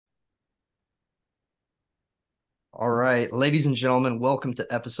All right, ladies and gentlemen, welcome to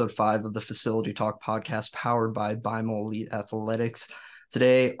episode 5 of the Facility Talk podcast powered by Beimel Elite Athletics.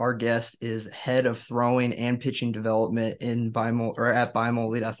 Today, our guest is head of throwing and pitching development in Beimel or at Beimel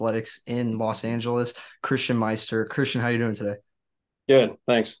Elite Athletics in Los Angeles, Christian Meister. Christian, how are you doing today? Good.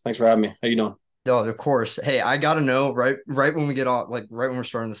 Thanks for having me. How you doing? Oh, of course. Hey, I gotta know right when we get off, like right when we're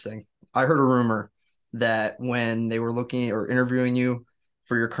starting this thing. I heard a rumor that when they were looking or interviewing you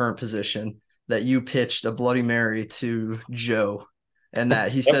for your current position, that you pitched a Bloody Mary to Joe, and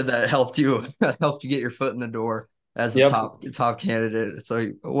that he Yep. said that helped you helped you get your foot in the door as the Yep. top candidate.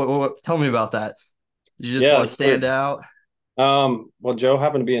 So, tell me about that. You just Yeah. want to stand out? Well, Joe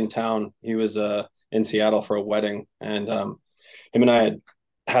happened to be in town. He was in Seattle for a wedding, and him and I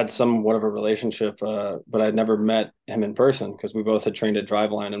had somewhat of a relationship, but I'd never met him in person because we both had trained at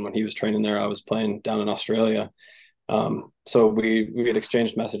Driveline, and when he was training there, I was playing down in Australia. So we had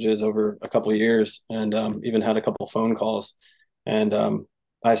exchanged messages over a couple of years, and even had a couple of phone calls. And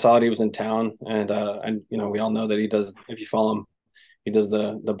I saw that he was in town, and we all know that he does. If you follow him, he does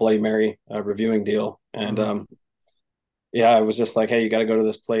the Bloody Mary reviewing deal, and Mhm. yeah, I was just like, hey, you got to go to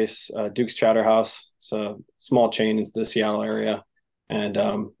this place, Duke's Chowder House. It's a small chain in the Seattle area. And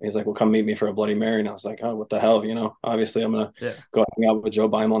he's like, well, come meet me for a Bloody Mary. And I was like, oh, what the hell? Obviously I'm going to Yeah. go hang out with Joe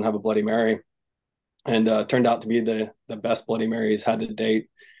Beimel and have a Bloody Mary. And turned out to be the best Bloody Mary he's had to date,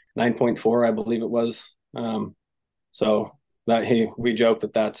 9.4, I believe it was. So we joke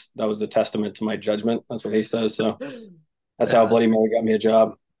that was the testament to my judgment. That's what he says. So that's how Yeah. Bloody Mary got me a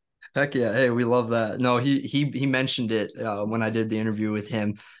job. Heck yeah. Hey, we love that. No, he mentioned it when I did the interview with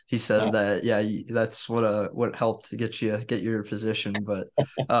him. He said Yeah. that yeah, that's what helped to get your position. But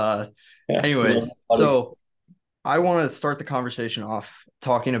uh Yeah. We love anyways, Bloody. so I want to start the conversation off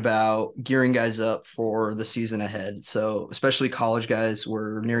talking about gearing guys up for the season ahead. So, especially college guys,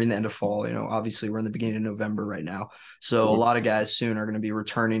 we're nearing the end of fall. Obviously, we're in the beginning of November right now. So, a lot of guys soon are going to be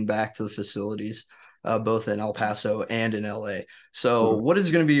returning back to the facilities, both in El Paso and in LA. So, Mhm. what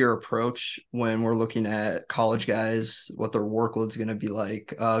is going to be your approach when we're looking at college guys, what their workload's going to be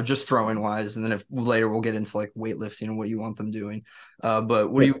like, just throwing wise? And then if later we'll get into like weightlifting and what you want them doing.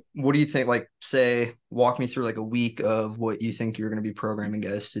 But what do you think? Like, say, walk me through like a week of what you think you're going to be programming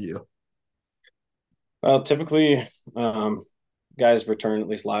guys to do. Well, typically, guys return, at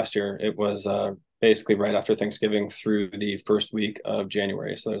least last year. It was basically right after Thanksgiving through the first week of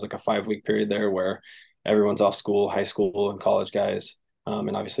January. So there's like a 5 week period there where everyone's off school, high school and college guys.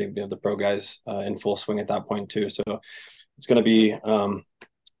 And obviously we have the pro guys in full swing at that point too. So it's going to be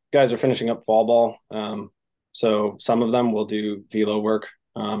guys are finishing up fall ball. So some of them will do velo work,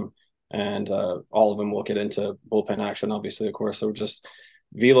 and all of them will get into bullpen action, obviously, of course. So just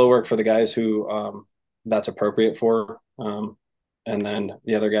velo work for the guys who that's appropriate for. And then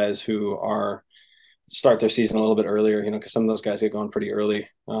the other guys who are start their season a little bit earlier, because some of those guys get going pretty early,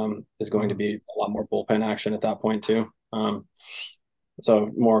 is going to Mhm. be a lot more bullpen action at that point too.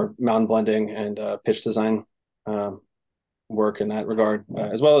 So more mound blending and pitch design um, work in that regard,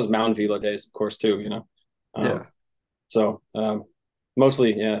 as well as mound velo days, of course, too. Um, Yeah. so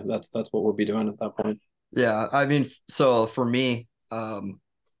mostly, yeah, that's what we'll be doing at that point. Yeah. I mean, so for me,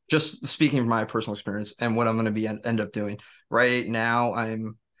 just speaking from my personal experience and what I'm going to be end up doing right now,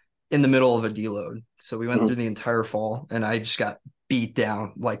 I'm in the middle of a deload. So we went Mhm. through the entire fall and I just got beat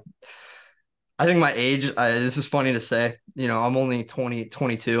down. Like I think my age, this is funny to say, I'm only 20,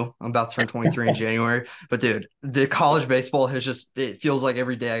 22. I'm about to turn 23 in January. But dude, the college baseball it feels like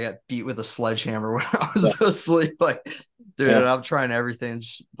every day I got beat with a sledgehammer when I Yeah, was asleep. Like, dude, and yeah, I'm trying everything,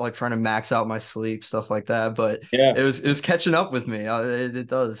 just like trying to max out my sleep, stuff like that. But yeah, it was catching up with me. It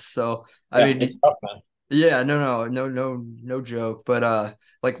does. So, I yeah. mean, It's tough, man. yeah, no joke. But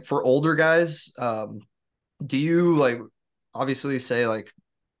like for older guys, do you like obviously say like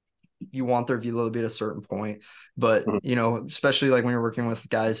you want their velo to be at a certain point. But, Mhm. especially like when you're working with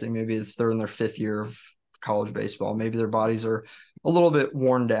guys and maybe they're in their 5th year of college baseball, maybe their bodies are a little bit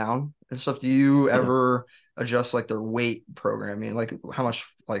worn down and stuff. Do you Mhm. ever adjust like their weight programming, like how much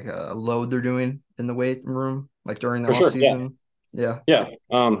like load they're doing in the weight room, like during the For off sure. Yeah, season? Yeah. yeah.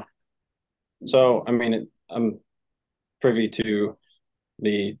 So I mean, I'm privy to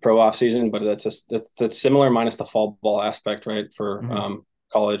the pro off season, but that's similar minus the fall ball aspect, right? For Mhm.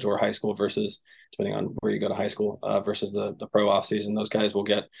 college or high school versus depending on where you go to high school versus the pro off season. Those guys will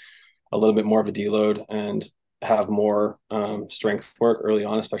get a little bit more of a deload and have more strength work early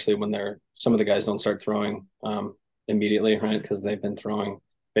on, especially when some of the guys don't start throwing immediately, right? Because they've been throwing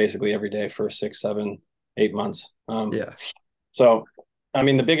basically every day for 6, 7, 8 months. Yeah. So, I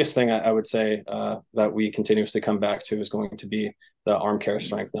mean, the biggest thing I would say that we continuously come back to is going to be the arm care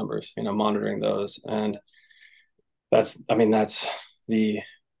strength numbers, monitoring those. And I mean, the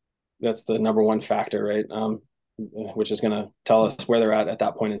that's the number one factor, right? Which is going to tell us where they're at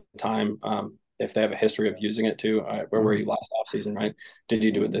that point in time. If they have a history of using it too, where were Mhm. you last off season, right? Did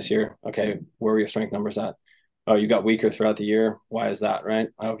you do it this year? Okay, where were your strength numbers at? Oh, you got weaker throughout the year. Why is that, right?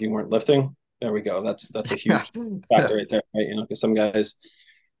 Oh, you weren't lifting. There we go. That's a Yeah. huge factor Yeah. right there, right? Because some guys,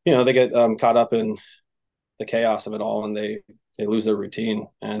 they get caught up in the chaos of it all, and they lose their routine,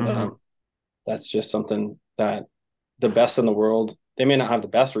 and Mhm. that's just something that the best in the world, they may not have the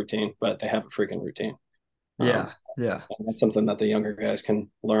best routine, but they have a freaking routine. Yeah. Um, Yeah. and that's something that the younger guys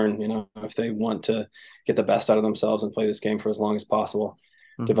can learn, if they want to get the best out of themselves and play this game for as long as possible.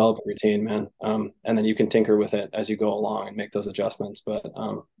 Mhm. Develop a routine, man. And then you can tinker with it as you go along and make those adjustments. But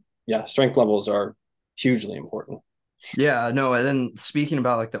yeah, strength levels are hugely important. Yeah, no, and then speaking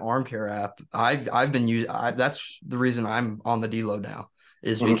about like the arm care app, I've been using that's the reason I'm on the deload now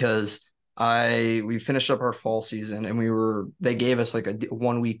is Mm-hmm. because we finished up our fall season and they gave us like a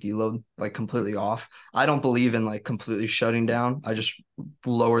 1 week deload like completely off. I don't believe in like completely shutting down. I just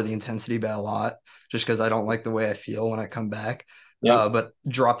lower the intensity by a lot just because I don't like the way I feel when I come back. Yep. But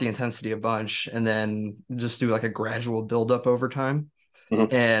drop the intensity a bunch and then just do like a gradual build up over time.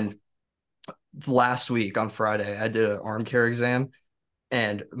 Mm-hmm. And last week on Friday, I did an arm care exam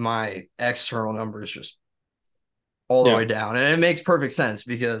and my external numbers just all the Yeah. way down. And it makes perfect sense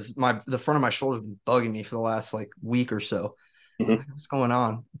because the front of my shoulder has been bugging me for the last like week or so. I'm Mm-hmm. like, what's going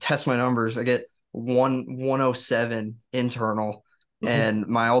on? Test my numbers. I get 107 internal Mm-hmm. and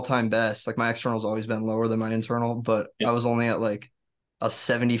my all-time best, like my external's always been lower than my internal, but Yeah. I was only at like a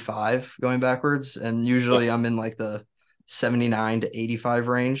 75 going backwards. And Yeah. usually I'm in like the 79 to 85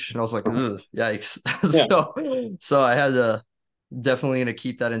 range. And I was like, Uh-huh. ugh, yikes. Yeah. So I had to definitely going to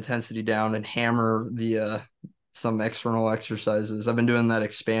keep that intensity down and hammer the some external exercises. I've been doing that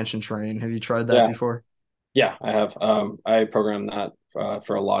expansion training. Have you tried that Yeah. before? Yeah. I have. I programmed that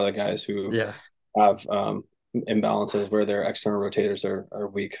for a lot of the guys who Yeah. have imbalances where their external rotators are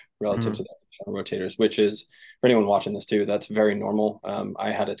weak relative Hmm. to their internal rotators, which is for anyone watching this too, that's very normal.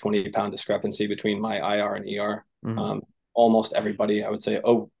 I had a 20-pound discrepancy between my IR and ER. Hmm. Almost everybody, I would say,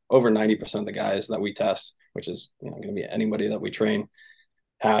 over 90% of the guys that we test, which is going to be anybody that we train,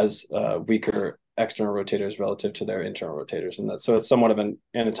 has weaker external rotators relative to their internal rotators, and that's so it's somewhat of an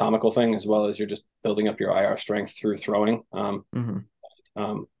anatomical thing as well as you're just building up your IR strength through throwing. Hmm.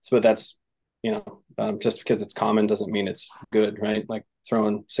 But that's just because it's common doesn't mean it's good, right? Like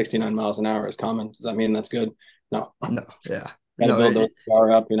throwing 69 miles an hour is common. Does that mean that's good? No. No. Yeah. Got to No. build those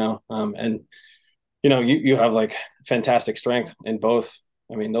IR up, and you have like fantastic strength in both.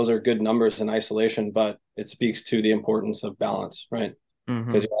 I mean, those are good numbers in isolation, but it speaks to the importance of balance, right? Because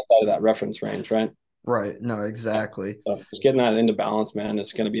Hmm. you're outside of that reference range, right? Right. No, Yeah. exactly. So just getting that into balance, man,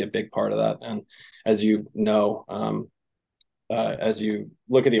 is going to be a big part of that. And as you know, as you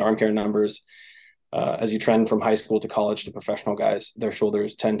look at the arm care numbers, as you trend from high school to college to professional guys, their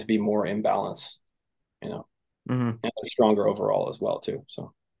shoulders tend to be more in balance, Hmm. and they're stronger overall as well too.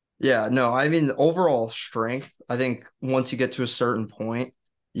 So Yeah. No, I mean, overall strength, I think once you get to a certain point,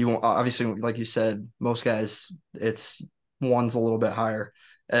 you won't obviously, like you said, most guys, it's one's a little bit higher.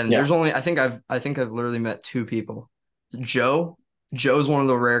 And yeah, there's only, I think I've literally met two people. Joe, Joe's one of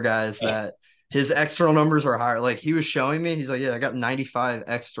the rare guys yeah. that his external numbers are higher. Like he was showing me, he's like, yeah, I got 95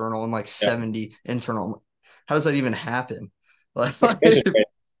 external and like Yeah. 70 internal. How does that even happen? Extension training.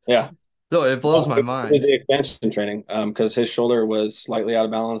 Yeah. No, it blows my It was mind. the extension training because his shoulder was slightly out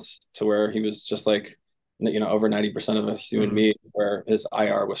of balance to where he was just like, over 90% of us, you and Mhm. me, where his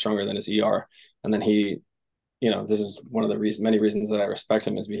IR was stronger than his ER. And then this is one of the many reasons that I respect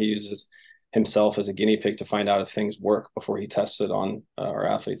him is he uses himself as a guinea pig to find out if things work before he tests it on our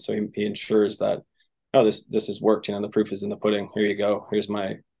athletes. So he ensures that, oh, this has worked. The proof is in the pudding. Here you go. Here's my,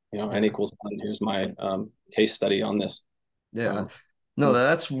 N Yeah. equals one. Here's my case study on this. Yeah. Um, No,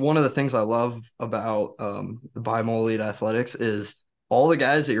 that's one of the things I love about the Beimel Elite Athletics is all the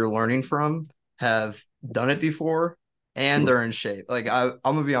guys that you're learning from have done it before and they're in shape. Like I'm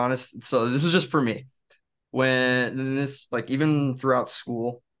gonna be honest. So this is just for me. When in this like even throughout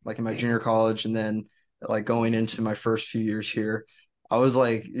school, like in my junior college and then like going into my first few years here, I was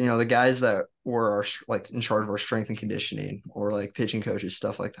like, the guys that were like in charge of our strength and conditioning or like pitching coaches,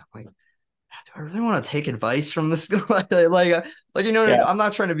 stuff like that. Like do I really want to take advice from this guy? yeah, I'm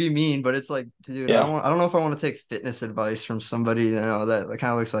not trying to be mean, but it's like, dude, yeah, I don't know if I want to take fitness advice from somebody, that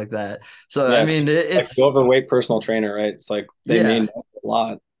kind of looks like that. So, I yeah. mean, Like the it's, overweight personal trainer, right? It's like they may yeah. know a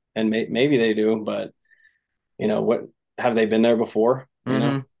lot, and maybe they do, but what have they been there before?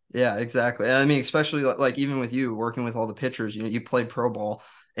 Hmm. Yeah, exactly. And I mean, especially like even with you working with all the pitchers, you played pro ball.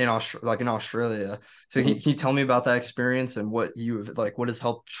 in Australia. So Mhm. can you tell me about that experience and what has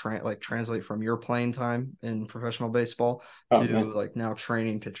helped translate from your playing time in professional baseball Oh to man, like now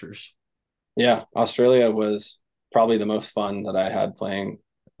training pitchers? yeah, Australia was probably the most fun that I had playing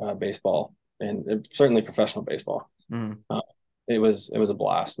baseball, and certainly professional baseball. Mm, Uh, it was a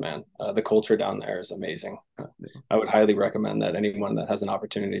blast, man. The culture down there is amazing. yeah. I would highly recommend that anyone that has an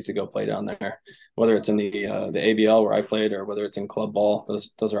opportunity to go play down there, whether it's in the ABL where I played or whether it's in club ball,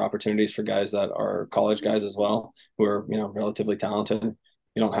 those are opportunities for guys that are college guys as well, who are relatively talented.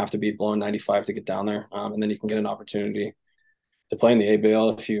 You don't have to be blowing 95 to get down there, and then you can get an opportunity to play in the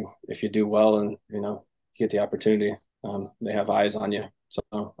ABL if you do well and you get the opportunity. They have eyes on you. So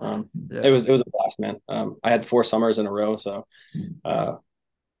it Yeah. was a blast, man. I had 4 summers in a row, so uh,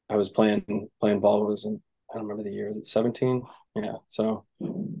 I was playing ball. Was in, I don't remember the year. Was it 17? Yeah. So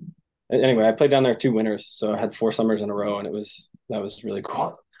anyway, I played down there 2 winters, so I had 4 summers in a row, and that was really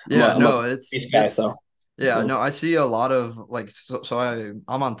cool. Yeah, I'm a no, beach guy, it's so yeah, yeah. no, I see a lot of like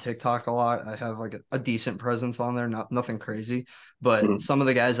I'm on TikTok a lot. I have like a decent presence on there, nothing crazy, but Mhm. some of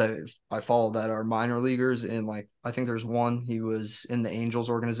the guys I follow that are minor leaguers and like I think there's one he was in the Angels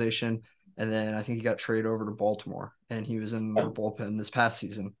organization and then I think he got traded over to Baltimore and he was in their Yeah. bullpen this past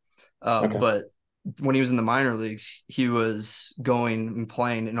season. Okay. But when he was in the minor leagues, he was going and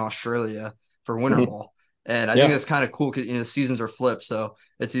playing in Australia for winter Mhm. ball. And I think Yeah. that's kind of cool because seasons are flipped. So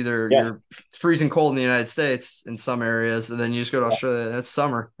it's either Yeah. you're freezing cold in the United States in some areas, and then you just go to Australia and it's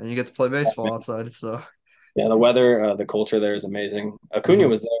summer and you get to play baseball outside. So Yeah, the weather, the culture there is amazing. Acuna mhm.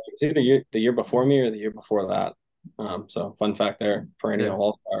 was there. It was either the year before me or the year before that. So fun fact there, Yeah, perennial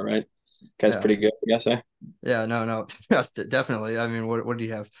all-star, right? Guy's yeah, pretty good, I guess, eh? yeah. No, no, definitely. I mean, what do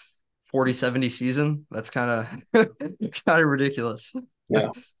you have? 40-70 season? That's kind of kind of ridiculous. Yeah.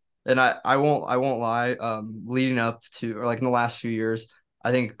 And I won't lie. Leading up to or like in the last few years,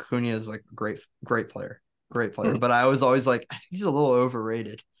 I think Acuna is like a great player, great player. Mhm. But I was always like, I think he's a little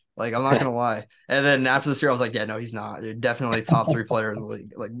overrated. Like I'm not gonna lie. And then after this year, I was like, yeah, no, he's not. Dude, definitely top three player in the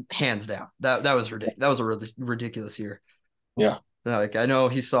league, like hands down. That was ridiculous. That was a really ridiculous year. Yeah. Like I know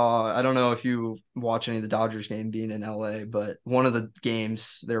he saw. I don't know if you watch any of the Dodgers game being in LA, but one of the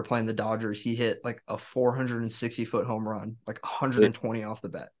games they were playing the Dodgers, he hit like a 460-foot home run, like 120 off the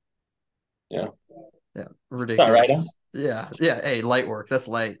bat. Yeah. Yeah, All right, huh? ridiculous. Yeah, yeah. Hey, light work. That's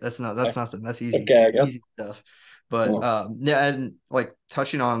light. That's nothing. That's easy, Okay, I guess. easy stuff. But Yeah. yeah, and like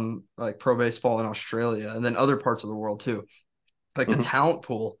touching on like pro baseball in Australia and then other parts of the world too. Like the Mhm. talent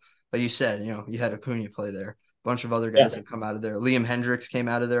pool, like you said, you had Acuna play there. A bunch of other Yeah. guys have come out of there. Liam Hendricks came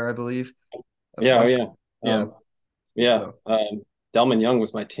out of there, I believe. A Yeah. Oh, bunch of yeah. yeah. Yeah. So Delman Young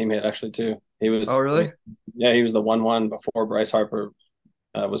was my teammate actually too. oh really? Yeah, he was the 1-1 before Bryce Harper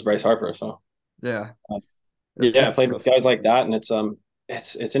was Bryce Harper. So Yeah. um, It's yeah, I it's played with guys like that, and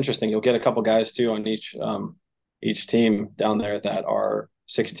it's interesting. You'll get a couple guys too on each team down there that are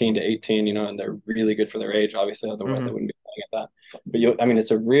 16 to 18, and they're really good for their age. Obviously, otherwise they mhm. wouldn't be playing at that. But I mean,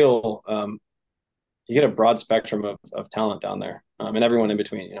 it's a real you get a broad spectrum of talent down there, and everyone in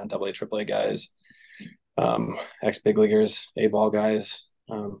between. Double A, triple A guys, ex big leaguers, A ball guys,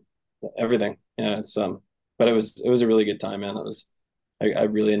 everything. Yeah, but it was a really good time, man. I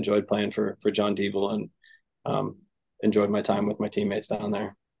really enjoyed playing for John Diebel and um, enjoyed my time with my teammates down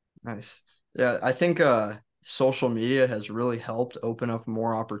there. Nice. Yeah, I think social media has really helped open up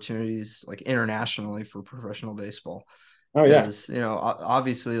more opportunities like internationally for professional baseball. Oh yeah. Because,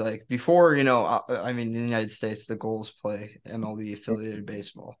 obviously like before, I mean in the United States the goal is play MLB affiliated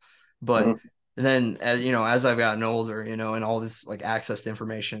baseball. But Mhm. then as I've gotten older, and all this like access to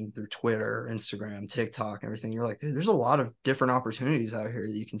information through Twitter, Instagram, TikTok, and everything, you're like, "Dude, there's a lot of different opportunities out here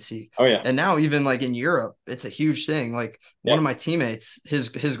that you can see." Oh yeah. And now even like in Europe, it's a huge thing. Like one Yeah. of my teammates, his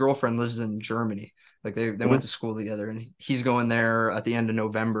girlfriend lives in Germany. Like they went Mhm. to school together, and he's going there at the end of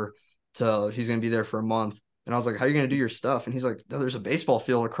November. He's gonna be there for a month. And I was like, "How are you gonna do your stuff?" And he's like, "No, there's a baseball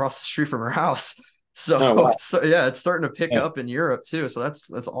field across the street from her house." So, Oh wow. yeah, it's starting to pick Yeah. up in Europe too. So that's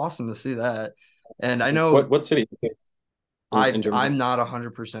awesome to see that. And I What know what city in Germany? I'm not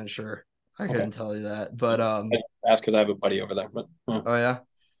 100% sure. I Okay. couldn't tell you that, but I asked because I have a buddy over there, but oh yeah.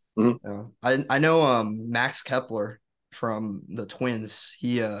 mhm. Yeah. I know Max Kepler from the Twins.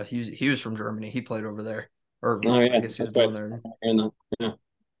 He was from Germany. He played over there. Or Oh I yeah, guess he was that's right. born there. And yeah.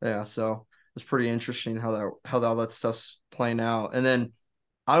 Yeah, so it's pretty interesting how all that stuff's playing out. And then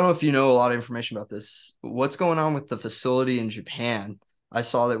I don't know if you know a lot of information about this. What's going on with the facility in Japan? I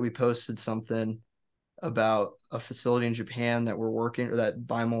saw that we posted something about a facility in Japan that we're working or that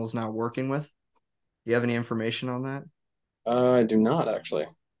Beimel is now working with. Do you have any information on that? I do not actually,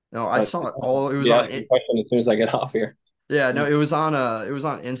 No, I but saw it all. It was be on asking a question as soon as I get off here. Yeah, no, it was on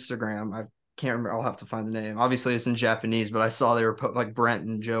Instagram. I can't remember. I'll have to find the name. Obviously, it's in Japanese, but I saw they were like Brent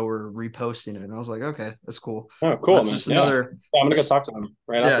and Joe were reposting it, and I was like, okay, that's cool. Oh, So cool, that's man. just Yeah. another. Yeah, I'm gonna go That's talk to him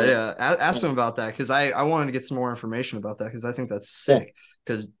right yeah, afterwards. yeah. Ask Yeah, them about that because I wanted to get some more information about that because I think that's yeah, sick.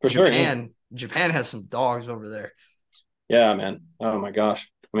 Because for sure. Yeah. Japan has some dogs over there. Yeah, man. Oh my gosh.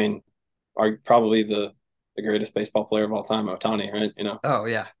 I mean, are probably the greatest baseball player of all time, Otani, right? Oh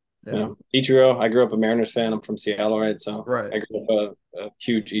yeah, yeah, Ichiro. I grew up a Mariners fan. I'm from Seattle, right? So right. I grew up a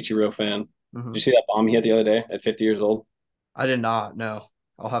huge Ichiro fan. Did Hmm. you see that bomb he hit the other day at 50 years old? I did not know.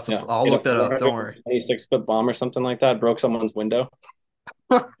 Yeah, I'll hit a look that up. Don't worry. 426-foot bomb or something like that. Broke someone's window.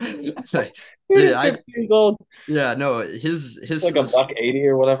 Dude Dude, is 50 years old. yeah, no, Like a buck 80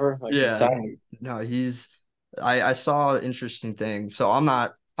 or whatever. Like he's yeah, tiny. no, I saw an interesting thing. So I'm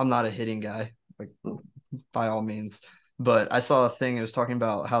not a hitting guy, like by all means. But I saw a thing, it was talking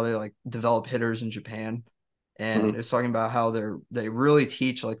about how they like develop hitters in Japan. And it Mm-hmm. was talking about how they really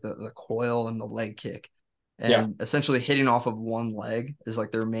teach like the coil and the leg kick. Yeah. And essentially hitting off of one leg is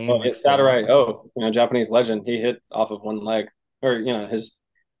like their main Oh, like that right. philosophy. Oh, Japanese legend. He hit off of one leg, or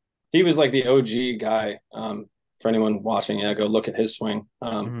he was like the OG guy. For anyone watching, yeah, go look at his swing.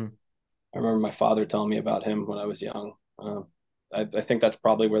 Hmm. I remember my father telling me about him when I was young. I think that's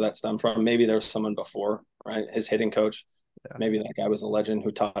probably where that stemmed from. Maybe there was someone before, right? His hitting coach. Yeah. Maybe that guy was a legend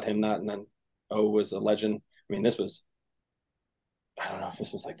who taught him that, and then O was a legend. I mean, this was I don't know if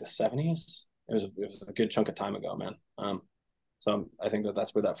this was like the 70s. It was a good chunk of time ago, man. So I think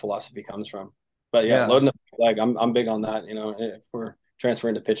that's where that philosophy comes from. But yeah, Yeah. loading up the flag, I'm big on that. If we're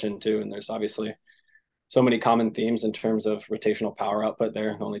transferring to pitching too, and there's obviously so many common themes in terms of rotational power output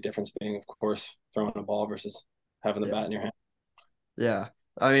there. The only difference being, of course, throwing a ball versus having the Yeah. bat in your hand. Yeah.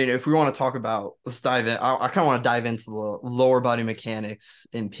 I mean, if we want to talk about, let's dive in. I kind of want to dive into the lower body mechanics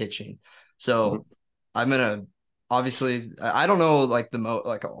in pitching. So Mm-hmm. I'm gonna obviously I don't know like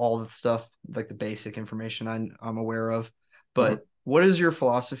like all the stuff like the basic information I'm aware of, Mm-hmm. but what is your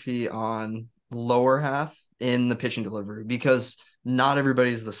philosophy on lower half in the pitching delivery? Because not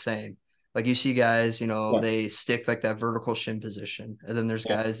everybody's the same. Like you see guys, Yeah, they stick like that vertical shin position, and then there's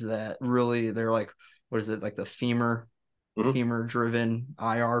yeah, guys that really they're like, what is it, like the mm-hmm. femur driven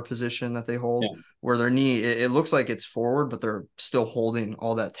IR position that they hold, Yeah, where their knee it looks like it's forward, but they're still holding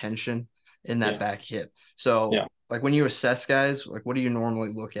all that tension in that yeah, back hip. So yeah. like when you assess guys, like what do you normally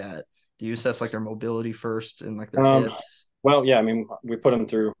look at? Do you assess like their mobility first and like their Um, hips? well, yeah. I mean, we put them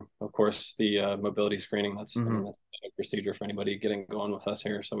through, of course, the mobility screening. I mean, Mm-hmm. that's a procedure for anybody getting going with us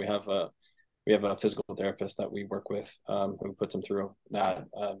here. So we have a physical therapist that we work with who puts them through that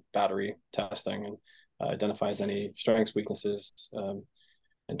battery testing and identifies any strengths, weaknesses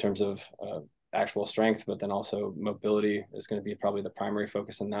in terms of actual strength, but then also mobility is going to be probably the primary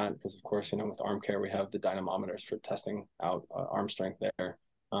focus in that because, of course, with arm care, we have the dynamometers for testing out arm strength there.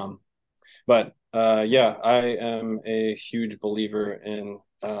 Um, but yeah, I am a huge believer in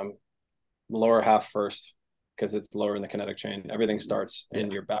lower half first because it's lower in the kinetic chain. Everything starts Yeah.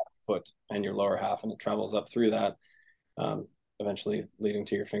 in your back foot and your lower half, and it travels up through that, um, eventually leading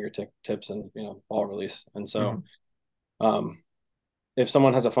to your fingertips and ball release. And so, Mm-hmm. um, if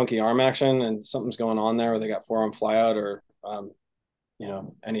someone has a funky arm action and something's going on there, or they got forearm flyout, or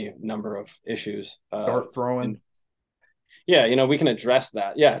any number of issues, Dart and throwing. yeah, we can address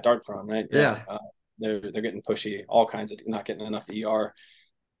that. Yeah, dart throwing, right? Yeah, Yeah. they're getting pushy, all kinds of not getting enough ER.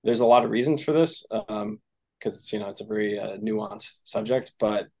 There's a lot of reasons for this because it's a very nuanced subject,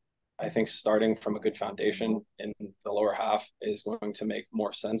 but I think starting from a good foundation in the lower half is going to make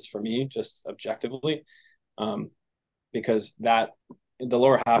more sense for me just objectively, um, because the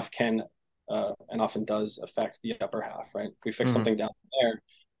lower half can and often does affect the upper half, right? If we fix Mm-hmm. something down there,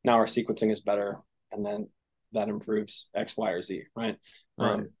 now our sequencing is better, and then that improves X, Y, or Z, right?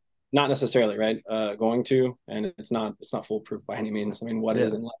 Right. Not necessarily, right? Going to, and it's not foolproof by any means. I mean, what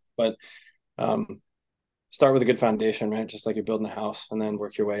is Yeah. in life, but um, start with a good foundation, right? Just like you're building a house, and then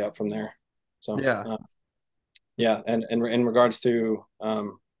work your way up from there. So, Yeah. yeah, and in regards to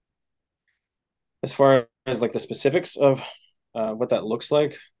as far as like the specifics of what that looks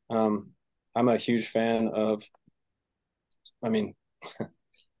like, um, I'm a huge fan of. I mean, how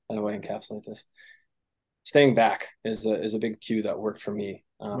do I encapsulate this? Staying back is a big cue that worked for me,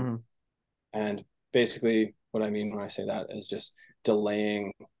 Mm-hmm. and basically what I mean when I say that is just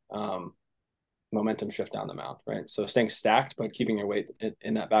delaying um, momentum shift down the mount, right? So staying stacked, but keeping your weight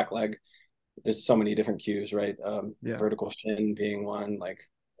in that back leg. There's so many different cues, right? Yeah. Vertical shin being one, like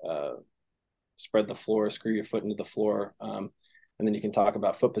uh, spread the floor, screw your foot into the floor. And then you can talk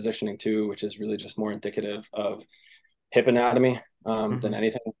about foot positioning too, which is really just more indicative of hip anatomy than Mm-hmm.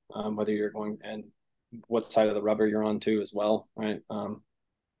 anything. Whether you're going and what side of the rubber you're on too as well, right?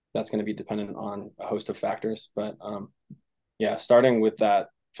 That's going to be dependent on a host of factors. But yeah, starting with that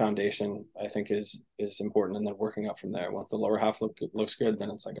foundation, I think is important, and then working up from there. Once the lower half looks good, then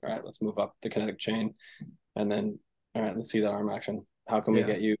it's like, all right, let's move up the kinetic chain, and then all right, let's see that arm action. How can we Yeah.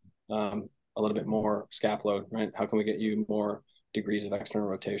 get you a little bit more scap load, right? How can we get you more degrees of external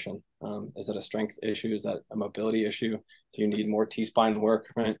rotation? Is that a strength issue? Is that a mobility issue? Do you need more T-spine work,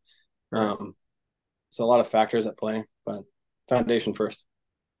 right? Right. So a lot of factors at play, but foundation first.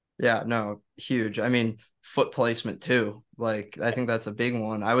 Yeah, no, huge. I mean, foot placement too. Like, I think that's a big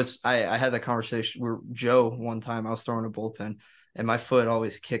one. I had that conversation with Joe one time. I was throwing a bullpen, and my foot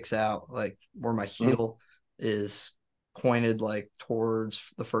always kicks out, like where my Mm-hmm. heel is pointed like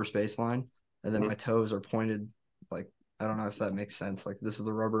towards the first baseline, and then Mm-hmm. my toes are pointed like, I don't know if that makes sense. Like, this is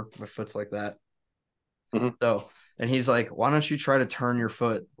the rubber, my foot's like that. Mm-hmm. So, and he's like, why don't you try to turn your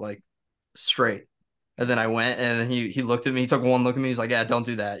foot like straight? And then I went and he looked at me. He took one look at me. He's like, "Yeah, don't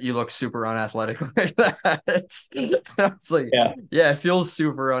do that. You look super unathletic like that." I was like, Yeah. "Yeah, it feels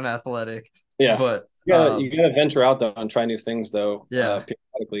super unathletic." Yeah. But You gotta venture out though and try new things though, yeah,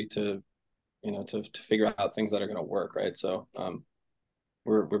 periodically to to figure out things that are gonna work, right? So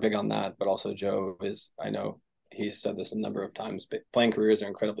we're big on that, but also Joe is, I know he's said this a number of times, but playing careers are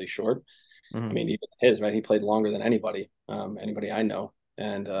incredibly short. I mhm. mean, even his, right? He played longer than anybody I know.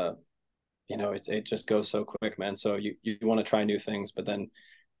 And it just goes so quick, man. So you want to try new things, but then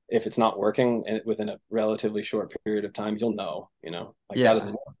if it's not working and within a relatively short period of time, you'll know, like that doesn't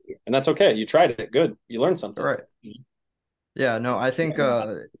Yeah, work. And that's okay. You tried it. Good. You learned something. right. Yeah, no, I think I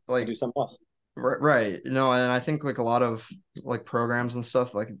do like something else. right. No, and I think like a lot of like programs and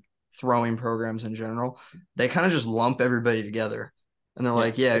stuff, like throwing programs in general, they kind of just lump everybody together. And they're Yeah.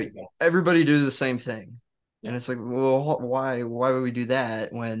 like, yeah, There you go. everybody do the same thing. And Yeah. it's like, well, why would we do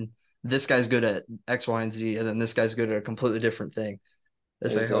that when this guy's good at X, Y, and Z, and then this guy's good at a completely different thing?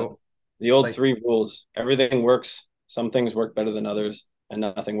 It's like, There's oh, the old like, three rules. Everything works. Some things work better than others, and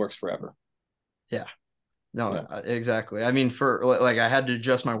nothing works forever. yeah, no, Yeah. exactly. I mean, for like, I had to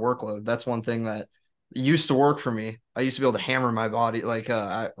adjust my workload. That's one thing that used to work for me. I used to be able to hammer my body. Like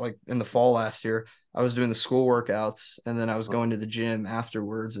in the fall last year, I was doing the school workouts, and then I was going to the gym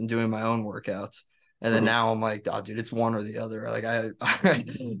afterwards and doing my own workouts. And then Mm-hmm. now I'm like, oh, dude, it's one or the other.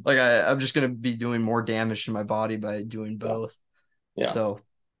 I'm just gonna be doing more damage to my body by doing Yeah. both. Yeah. So,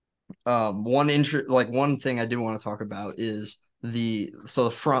 one thing I do want to talk about is the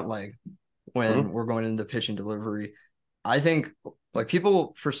front leg Mm-hmm. when we're going into pitching delivery. I think like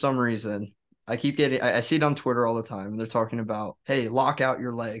people for some reason I see it on Twitter all the time and they're talking about, hey, lock out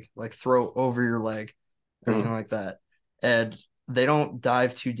your leg, like throw over your leg, everything Mm-hmm. like that. And they don't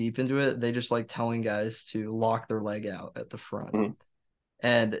dive too deep into it. They just like telling guys to lock their leg out at the front. Mm-hmm.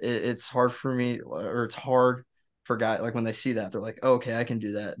 And it's hard for me, or it's hard for guys like when they see that, they're like, oh, okay, I can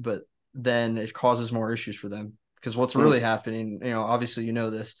do that. But then it causes more issues for them because what's really Mm-hmm. happening, obviously,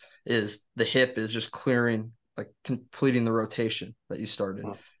 this is the hip is just clearing, like completing the rotation that you started.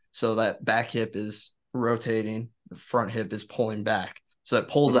 So that back hip is rotating, the front hip is pulling back. So it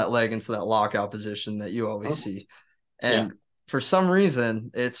pulls Mm-hmm. that leg into that lockout position that you always Mm-hmm. see. Yeah. And for some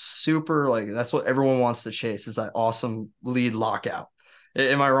reason, it's super like that's what everyone wants to chase is that awesome lead lockout.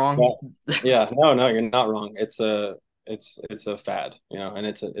 Am I Yeah. wrong? Yeah. No, you're not wrong. It's a fad, and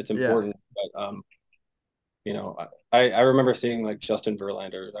it's Yeah. important. But I remember seeing like Justin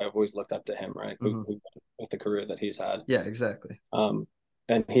Verlander. I've always looked up to him, right? Hmm. Who with the career that he's had. Yeah, exactly. Um,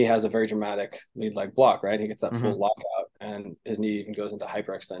 and he has a very dramatic lead leg block, right? He gets that full Hmm. lockout, and his knee even goes into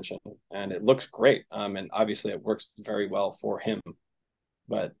hyperextension, and it looks great. And obviously, it works very well for him.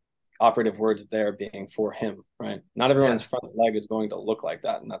 But operative words there being for him, right? Not everyone's Yeah. front leg is going to look like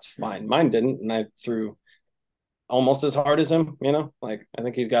that, and that's fine. Mine didn't, and I threw almost as hard as him. Like I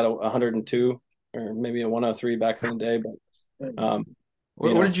think he's got a 102 or maybe a 103 back in the day, but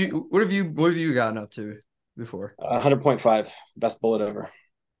What, what did you what have you gotten up to before? 100.5, best bullet ever,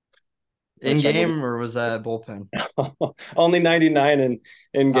 In which I believe game or was that bullpen? only 99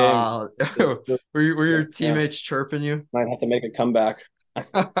 in game. Uh It's were your yeah, teammates chirping you? might have to make a comeback. I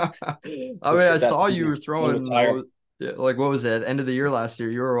mean, I Get that saw you were and throwing retire. yeah, like what was it? End of the year last year.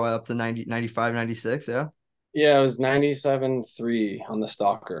 You were up to 90, 95, 96. Yeah. Yeah, it was 97.3 on the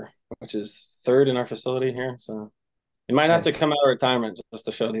Stalker, which is third in our facility here. So you might have Hey, to come out of retirement just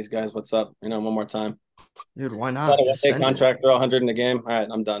to show these guys what's up, one more time. dude, why Sign not? a Just one-day send it. contract, throw 100 in the game. All right,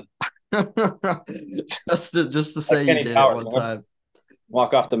 I'm done. Just to Like say you Kenny did it Powers, one time.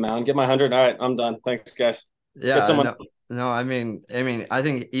 walk off the mound, get my 100. All right, I'm done. Thanks, guys. Get Yeah, someone. no, no. I mean, I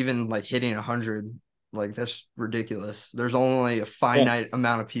think even like hitting 100. Like that's ridiculous. There's only a Yeah. finite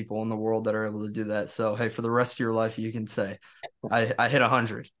amount of people in the world that are able to do that. So hey, for the rest of your life, you can say, I hit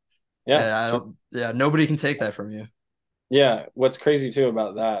 100. Yeah, Yeah, it's I true. don't. Yeah, nobody can take that from you. Yeah, what's crazy too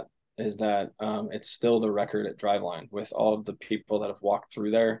about that is that it's still the record at Driveline with all of the people that have walked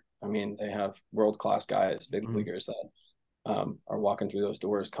through there. I mean, they have world class guys, big Mhm. leaguers that are walking through those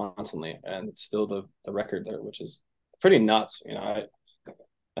doors constantly, and it's still the record there, which is pretty nuts.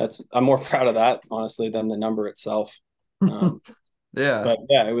 I'm more proud of that honestly than the number itself. Um, Yeah. but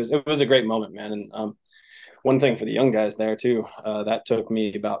yeah, it was a great moment, man. And one thing for the young guys there too, that took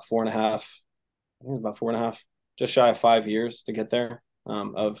me about 4.5, I think it was about 4.5, just shy of 5 years to get there,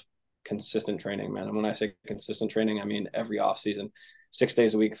 of consistent training, man. And when I say consistent training, I mean every off season, 6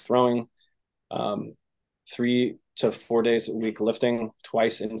 days a week throwing, 3 to 4 days a week lifting,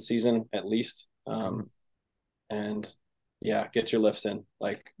 twice in season at least. Mhm. And yeah, get your lifts in,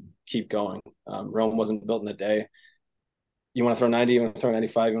 like keep going. Rome wasn't built in a day. You want to throw 90, you want to throw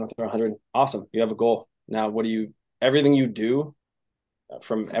 95, you want to throw 100. Awesome. You have a goal. Now, everything you do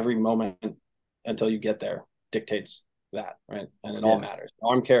from every moment until you get there dictates that, right? And it all Yeah. matters.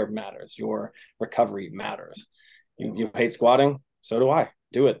 Arm care matters. Your recovery matters. You hate squatting, so do I.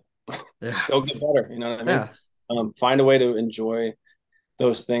 Do it. Yeah. Go get better. You know what I mean? Yeah. Find a way to enjoy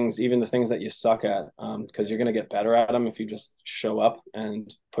those things, even the things that you suck at, because you're going to get better at them if you just show up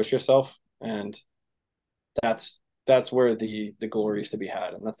and push yourself. And that's where the glory is to be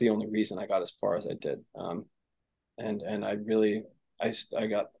had, and that's the only reason I got as far as I did. And I really I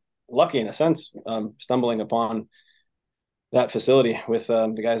got lucky in a sense, stumbling upon that facility with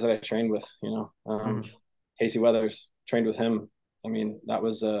the guys that I trained with. Mhm. Casey Weathers, trained with him. I mean, that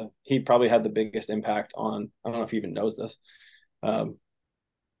was he probably had the biggest impact on. I don't know if he even knows this. Um,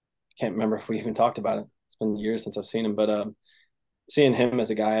 can't remember if we even talked about it. It's been years since I've seen him, but seeing him as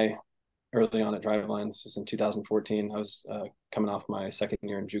a guy early on at Driveline, this was in 2014. I was coming off my second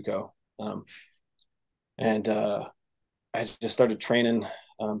year in JUCO, and I just started training,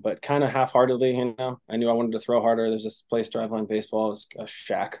 but kind of half-heartedly. I knew I wanted to throw harder. There's this place, Driveline Baseball, it was a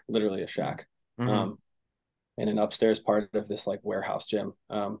shack, literally a shack, Mhm. um, in an upstairs part of this like warehouse gym.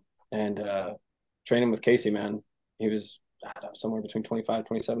 And training with Casey, man, he was, I don't know, somewhere between 25,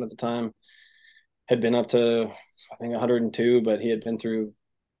 27 at the time. Had been up to, I think, 102, but he had been through,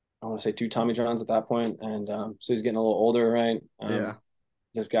 I want to say, two Tommy Johns at that point, and so he's getting a little older, right? Yeah.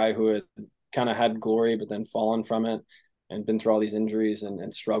 This guy who had kind of had glory, but then fallen from it, and been through all these injuries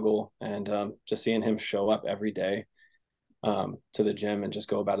and struggle, and just seeing him show up every day to the gym and just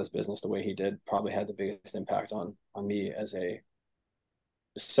go about his business the way he did probably had the biggest impact on me as a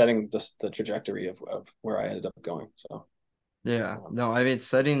setting the trajectory of where I ended up going. So Yeah. um, No, I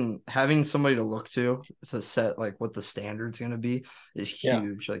mean, having somebody to look to set like what the standard's going to be is yeah.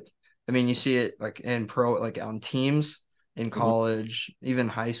 huge. Like, I mean, you see it like in pro, like on teams in Mm-hmm. college, even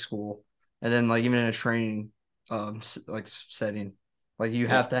high school, and then like even in a training, like setting, like you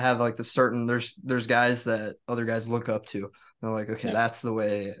Yeah. have to have like there's guys that other guys look up to. They're like, okay, Yeah. that's the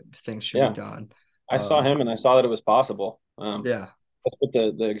way things should be Yeah. done. I saw him and I saw that it was possible. Yeah. That's what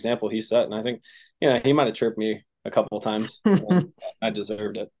the example he set, and I think he might have tripped me a couple of times. I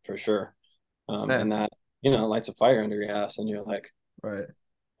deserved it for sure. Yeah. And that lights a fire under your ass, and you're like, Right.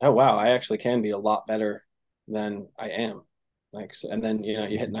 oh wow, I actually can be a lot better than I am. Like, so, and then you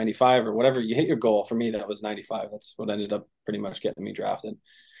hit 95 or whatever, you hit your goal. For me, that was 95. That's what ended up pretty much getting me drafted.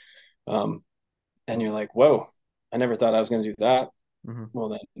 Um, and you're like, whoa, I never thought I was going to do that. Mhm. Well,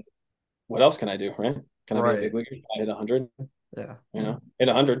 then what else can I do? Right? Can I be a Right. big leaguer? I hit 100. Yeah. Hit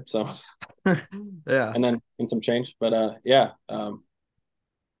 100. So, Yeah. and then in some change, but yeah,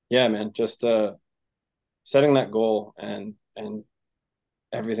 yeah, man, just setting that goal and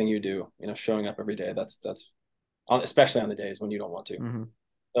everything you do, showing up every day. That's especially on the days when you don't want to. Hmm.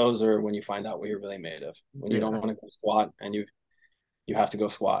 Those are when you find out what you're really made of. When you don't Yeah. want to go squat and you have to go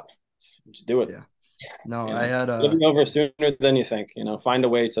squat, just do it. Yeah. No, You I know, had it'll be over sooner than you think. Find a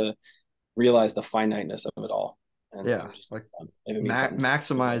way to realize the finiteness of it all, yeah, and just like if it means something to you.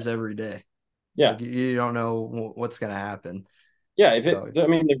 maximize every day. Yeah, Like you don't know what's gonna happen. yeah. If it, So, I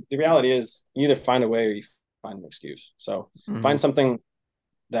mean, the reality is you either find a way or you find an excuse. So find mhm. something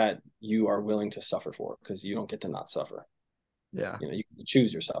that you are willing to suffer for, because you don't get to not suffer. Yeah, You can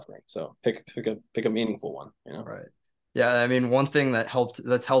choose your suffering. So pick a meaningful one. right. Yeah, I mean, one thing that's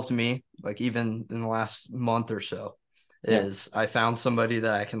helped me, like even in the last month or so, Yeah. is I found somebody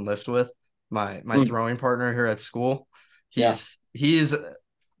that I can lift with. My Mm. throwing partner here at school. Yeah. He's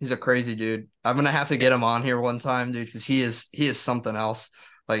a crazy dude. I'm gonna have to get him on here one time, dude, because he is something else.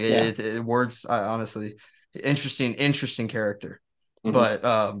 Like Yeah. words, honestly, interesting character. Mm-hmm. But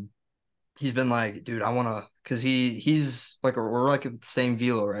he's been like, dude, I want to, because he's like, we're like at the same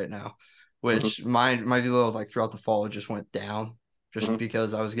velo right now, Hmm. which my velo like throughout the fall it just went down just Hmm.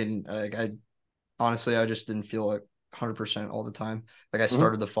 because I was getting like I honestly I just didn't feel like 100% all the time. Like I Hmm.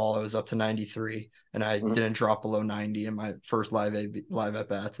 started the fall, I was up to 93, and I Hmm. didn't drop below 90 in my first live at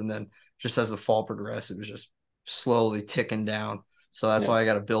bats, and then just as the fall progressed, it was just slowly ticking down. So that's Yeah. why I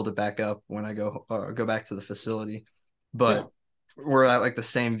got to build it back up when I go back to the facility. Yeah. But we're at like the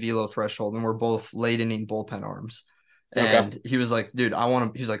same velo threshold, and we're both late inning bullpen arms. Okay. And he was like, dude, I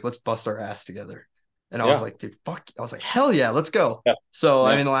want to. He's like, let's bust our ass together. And I was Yeah. like, dude, fuck. I was like, hell yeah, let's go. Yeah. So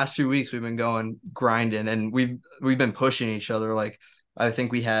I Yeah. mean, the last few weeks we've been going grinding, and we've been pushing each other. Like I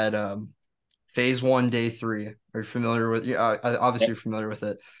think we had phase one, day three. Are you familiar with? Yeah, obviously Yep. you're familiar with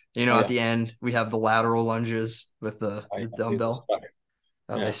it. Oh At yeah. the end we have the lateral lunges with the Dude, those dumbbell. suck.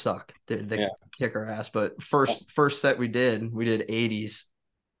 Oh, they Yeah. suck. They Yeah. kick our ass. But Yeah. first set we did 80s.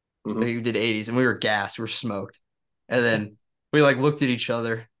 Hmm. We did 80s, and we were gassed. We were smoked. And then we like looked at each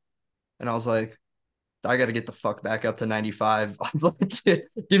other, and I was like, I got to get the fuck back up to 95. I was like,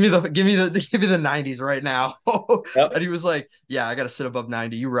 give me the 90s right now. Yep. And he was like, yeah, I got to sit above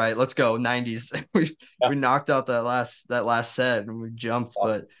 90. You right. Let's go 90s. Yeah. We knocked out that last set and we jumped.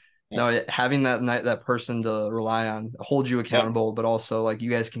 Awesome. But Yeah. no, having that person to rely on, hold you Yeah. accountable, but also like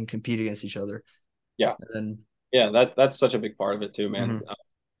you guys can compete against each other. Yeah. And then, Yeah. That's such a big part of it too, man. mhm,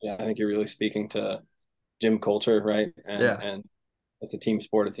 Yeah, I think you're really speaking to gym culture, right? yeah. And it's a team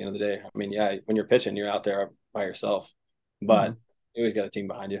sport at the end of the day. I mean, yeah, when you're pitching, you're out there by yourself, Mhm, but you always got a team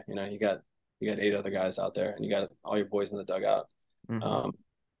behind you. You got eight other guys out there, and you got all your boys in the dugout. mhm, Um,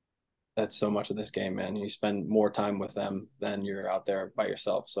 that's so much of this game, man. You spend more time with them than you're out there by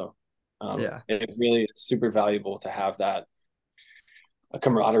yourself. So yeah. it's super valuable to have that a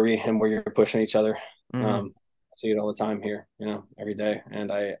camaraderie and where you're pushing each other. Mhm, I see it all the time here, every day,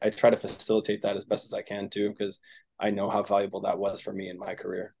 and I try to facilitate that as best as I can too, because I know how valuable that was for me in my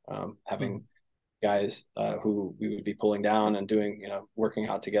career. Having mhm, guys who we would be pulling down and doing, working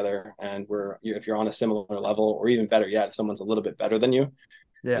out together, and if you're on a similar level, or even better yet, if someone's a little bit better than you, and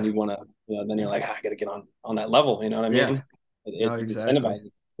yeah. you want to, then you're like, I got to get on that level. You know what I Yeah. mean? No, It exactly.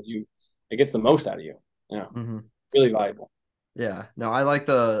 incentivizes you. It gets the most out of you. Yeah, Mhm. really valuable. Yeah, no, I like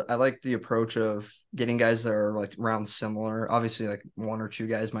the approach of getting guys that are like around similar. Obviously, like one or two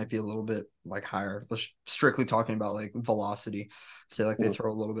guys might be a little bit like higher. Strictly talking about like velocity, say like they Mhm.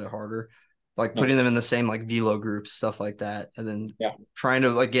 throw a little bit harder, like Yeah, putting them in the same like velo groups, stuff like that, and then yeah, trying to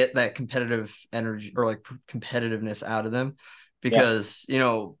like get that competitive energy or like competitiveness out of them, yeah, because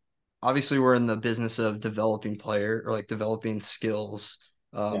obviously we're in the business of developing player or like developing skills,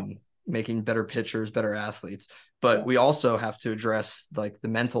 yeah, making better pitchers, better athletes, but yeah. we also have to address like the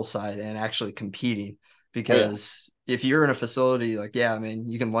mental side and actually competing, Oh yeah, because if you're in a facility, like, yeah, I mean,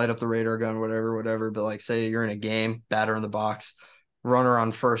 you can light up the radar gun, whatever, but like say you're in a game, batter in the box, runner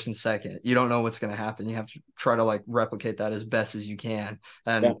on first and second, you don't know what's going to happen. You have to try to like replicate that as best as you can,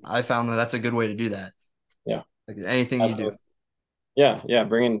 yeah, and I found that that's a good way to do that, yeah. like anything you do. Absolutely. Yeah, yeah.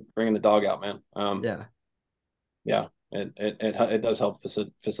 Bringing the dog out, man. Yeah. Yeah. It does help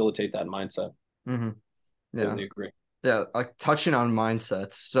facilitate that mindset. Hmm. Yeah. Totally agree. Yeah, like touching on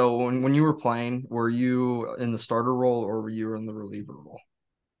mindsets. So when you were playing, were you in the starter role or were you in the reliever role?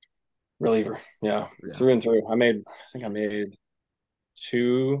 Reliever. Yeah, Yeah. through and through. I think I made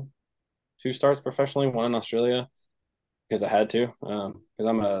two two starts professionally, one in Australia because I had to, because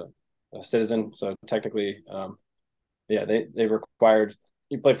I'm a citizen. So technically, yeah, they required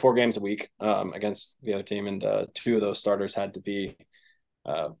you play 4 games a week against the other team, and two of those starters had to be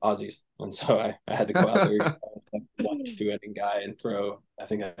Aussies, and so I had to go out there, 1 2 inning guy, and throw. I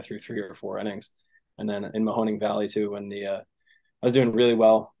think I threw 3 or 4 innings, and then in Mahoning Valley too, when I was doing really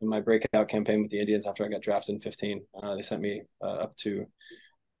well in my breakout campaign with the Indians after I got drafted in 15. They sent me up to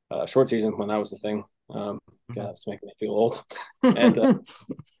short season when that was the thing. God, that's making me feel old. And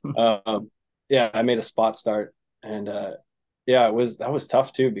yeah, I made a spot start, and yeah, that was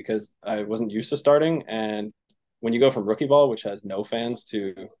tough too because I wasn't used to starting. And when you go from rookie ball, which has no fans,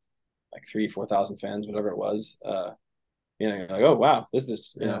 to like 3 4 thousand fans, whatever it was, you're like, oh wow, this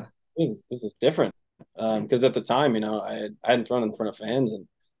is Yeah. this is different. Because at the time, I hadn't thrown in front of fans in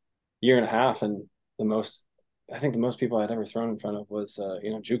a year and a half, and the most I think the most people I'd ever thrown in front of was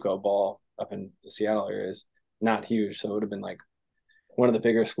JUCO ball up in the Seattle area is not huge, so it would have been like one of the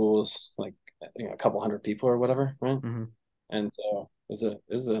bigger schools, like a couple hundred people or whatever, right? Hmm. And so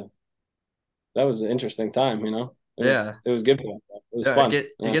that was an interesting time, Yeah. it was good. It was Yeah. fun.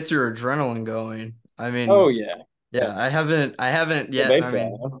 It Yeah. gets your adrenaline going. I Oh mean, yeah. Yeah. yeah, I haven't The yet. I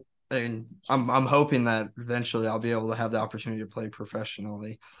mean, baseball. I'm hoping that eventually I'll be able to have the opportunity to play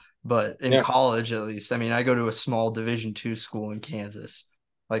professionally. But in Yeah. college, at least, I mean, I go to a small Division II school in Kansas.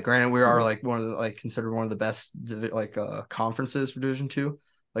 Like, granted, we are Mhm. like one of the like considered one of the best conferences for Division II.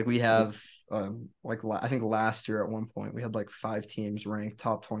 Like we Mhm. have I think last year at one point we had like 5 teams ranked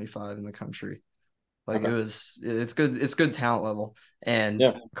top 25 in the country. Like Okay. it's good talent level. And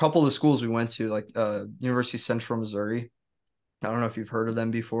Yeah. a couple of the schools we went to, like University of Central Missouri. I don't know if you've heard of them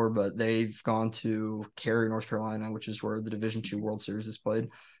before, but they've gone to Cary, North Carolina, which is where the Division II World Series is played.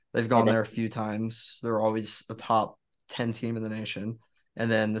 They've gone Okay. there a few times. They're always a top 10 team in the nation. And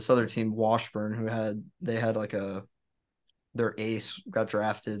then this other team, Washburn, they had like their ace got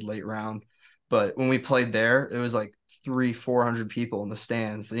drafted late round. But when we played there, it was like 400 people in the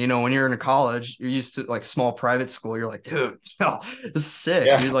stands. And, you know, when you're in a college, you're used to like small private school. You're like, dude, no, this is sick,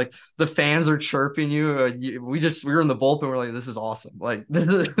 Yeah. dude. Like the fans are chirping you. We were in the bullpen. We're like, this is awesome. Like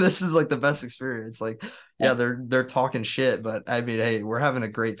this is like the best experience. Like, yeah, Yeah. they're talking shit, but I mean, hey, we're having a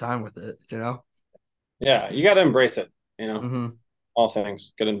great time with it. You know. Yeah. You got to embrace it. Mm-hmm. All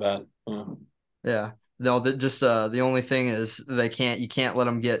things, good and bad. Yeah. Yeah. No, just the only thing is you can't let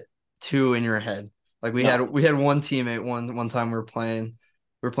them get too in your head. Like No. we had one teammate one time we were playing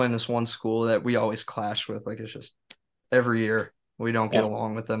this one school that we always clash with. Like it's just every year we don't get Yeah.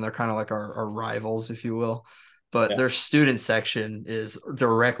 along with them. They're kind of like our rivals, if you will. But Yeah. their student section is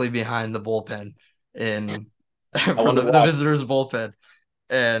directly behind the bullpen in I for wonder the why. visitors bullpen.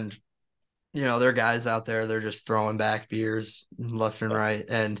 And you know, there are guys out there, they're just throwing back beers left and right,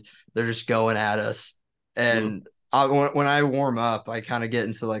 and they're just going at us. Mm. And when I warm up, I kind of get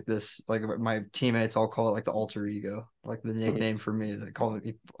into like this, like my teammates all call it like the alter ego, like the Mhm. nickname for me. They call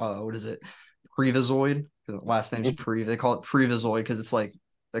me, what is it? Previsoid. Last name's Mhm. Pre. They call it Previsoid because it's like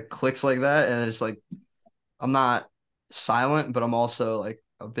it clicks like that, and it's like I'm not silent, but I'm also like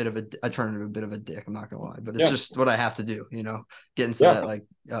I turn into a bit of a dick. I'm not gonna lie, but it's Yeah. just what I have to do, you know, get into Yeah. that like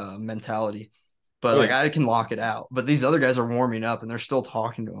mentality. But Oh like yeah. I can lock it out. But these other guys are warming up and they're still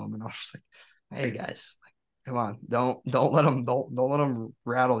talking to him, and I was like, hey guys, like, come on, don't let them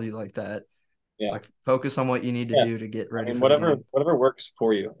rattle you like that. Yeah. Like focus on what you need to Yeah. do to get I ready mean, for the game. whatever works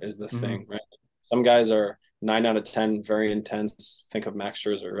for you is the Mm-hmm. thing, right? Some guys are 9 out of 10, very intense. Think of Max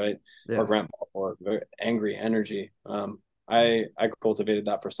Scherzer, right? Or Yeah. Grant Paul, or very angry energy. I cultivated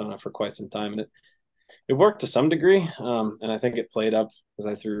that persona for quite some time, and it worked to some degree. And I think it played up because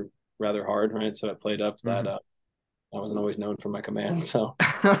I threw rather hard, right? So it played up that Mm-hmm. I wasn't always known for my command, so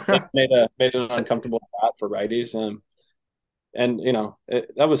it made an uncomfortable spot for righties. And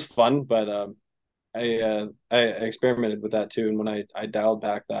that was fun, but I experimented with that too, and when I dialed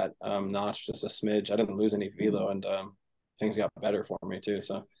back that notch just a smidge, I didn't lose any velo, and things got better for me too.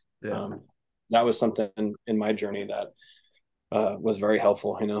 So Yeah. um, that was something in my journey that was very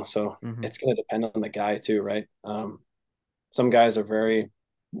helpful. So Mm-hmm. it's going to depend on the guy too, right? Some guys are very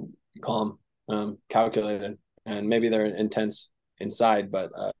calm, calculated, and maybe they're intense inside,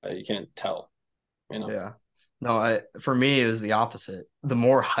 but you can't tell. You know. Yeah. No, I for me it was the opposite. The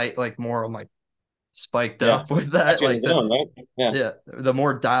more height, like more I'm like spiked Yeah, up with got that. you in Like the zone, right? Yeah. yeah, the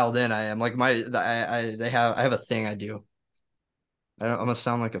more dialed in I am. Like I have a thing I do. I'm gonna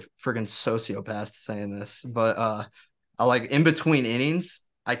sound like a freaking sociopath saying this, but I like in between innings,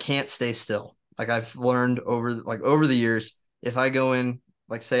 I can't stay still. Like I've learned over the years, if I go in,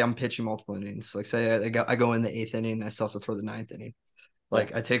 like say I'm pitching multiple innings, like say I go in the eighth inning, and I still have to throw the ninth inning. Yeah.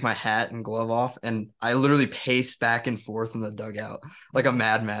 Like I take my hat and glove off, and I literally pace back and forth in the dugout like a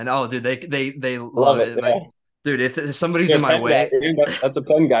madman. Oh, dude, they I love love it. it. Like, Yeah. dude, if somebody's You're in a my pen guy, way, dude. That's a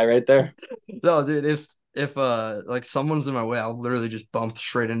pen guy right there. no, dude, if like someone's in my way, I'll literally just bump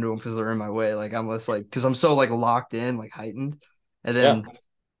straight into them because they're in my way. Like I'm just like because I'm so like locked in, like heightened. And Yeah. then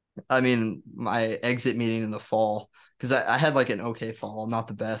I mean my exit meeting in the fall because I had like an okay fall, not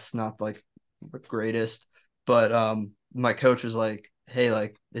the best, not like the greatest, but my coach was like, hey,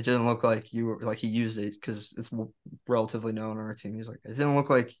 like it didn't look like you were like he used it because it's relatively known on our team. He's like, it didn't look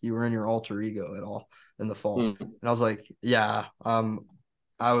like you were in your alter ego at all in the fall. Mm. And I was like, yeah, I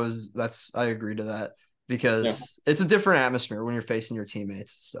agree to that Yeah. because it's a different atmosphere when you're facing your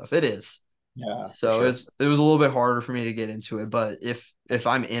teammates and stuff. It is. Yeah, for So sure. it was a little bit harder for me to get into it, but if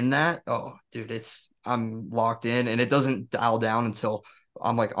I'm in that, oh dude, I'm locked in and it doesn't dial down until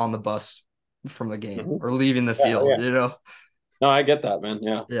I'm like on the bus from the game Hmm. or leaving the Yeah. Oh, field, yeah. you know? No, I get that, man.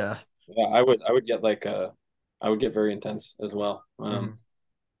 Yeah. Yeah. Yeah. I would get like I would get very intense as well. Hmm.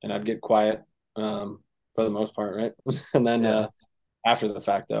 And I'd get quiet for the most part, right? And then Yeah. after the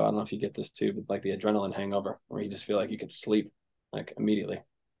fact, though, I don't know if you get this too, but like the adrenaline hangover, where you just feel like you could sleep like immediately.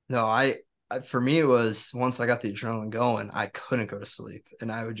 No, for me it was once I got the adrenaline going, I couldn't go to sleep and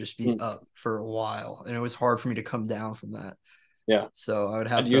I would just be Mm. up for a while and it was hard for me to come down from that. Yeah. So I would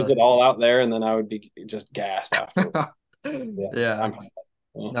have I'd use to. it all out there, and then I would be just gassed after. Yeah, Yeah. I'm fine.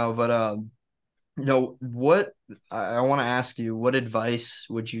 Yeah. No, but what I want to ask you, what advice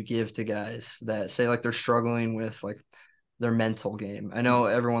would you give to guys that say like they're struggling with like their mental game? I know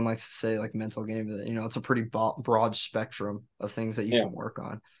everyone likes to say like mental game, that it's a pretty broad spectrum of things that you Yeah. can work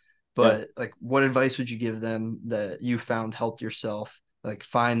on. Yeah. But like, what advice would you give them that you found helped yourself like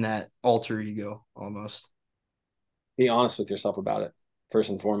find that alter ego almost? Be honest with yourself about it first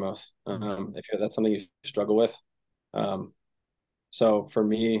and foremost. Mm-hmm. If that's something you struggle with. Um, so for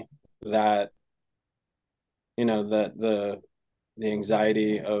me, that that the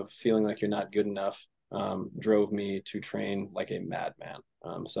anxiety of feeling like you're not good enough drove me to train like a madman.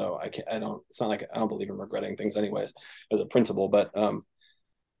 So I can't. I don't. It's not like I don't believe in regretting things, anyways, as a principle. But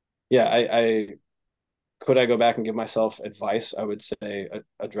yeah, I could I go back and give myself advice? I would say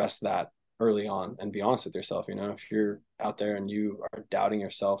address that early on and be honest with yourself. If you're out there and you are doubting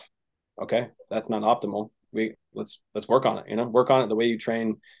yourself, okay, that's not optimal. Let's work on it. Work on it the way you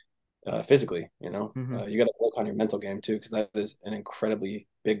train physically. Mm-hmm. You got to work on your mental game too, because that is an incredibly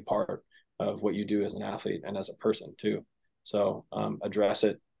big part of what you do as an athlete and as a person too. So address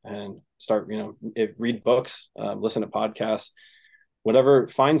it and start. Read books, listen to podcasts, whatever.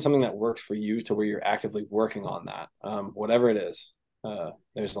 Find something that works for you to where you're actively working on that. Whatever it is.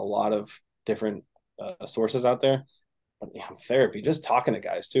 There's a lot of different sources out there. But, therapy, just talking to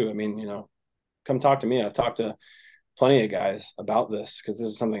guys too. I mean, come talk to me. I've talked to plenty of guys about this because this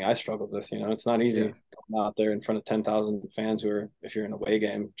is something I struggled with. It's not Yeah. easy going out there in front of 10,000 fans who are, if you're in a away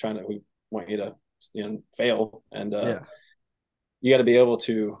game, who want you to, fail. And Yeah. you got to be able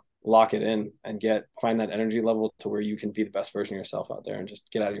to lock it in and find that energy level to where you can be the best version of yourself out there and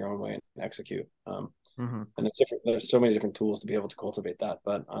just get out of your own way and execute. Mm-hmm. And there's so many different tools to be able to cultivate that,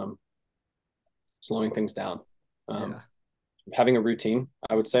 but slowing things down. Um, Yeah. Having a routine,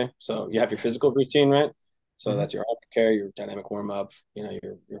 I would say. So you have your physical routine, right? So Mm-hmm. that's your care, your dynamic warm up, your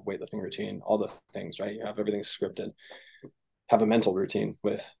weightlifting routine, all the things, right? You have everything scripted. Have a mental routine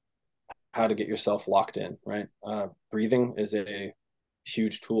with how to get yourself locked in, right? Breathing is a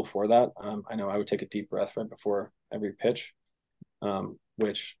huge tool for that. I know I would take a deep breath right before every pitch,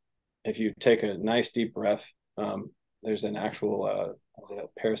 which if you take a nice deep breath, there's an actual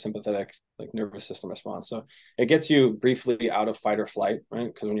parasympathetic like nervous system response. So it gets you briefly out of fight or flight, right?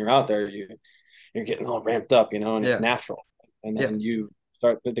 Because when you're out there, you're getting all ramped up, and it's Yeah. natural. And Yeah. then you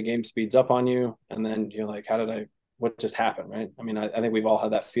start the game speeds up on you, and then you're like, what just happened, right? I mean, I think we've all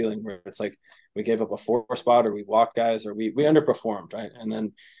had that feeling where it's like we gave up a 4 spot, or we walked guys, or we underperformed, right? And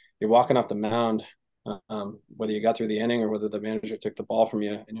then you're walking off the mound, whether you got through the inning or whether the manager took the ball from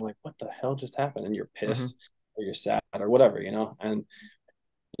you, and you're like, what the hell just happened? And you're Mm-hmm. pissed or you're sad or whatever, and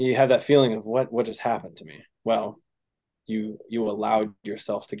you have that feeling of what just happened to me. Well, you allowed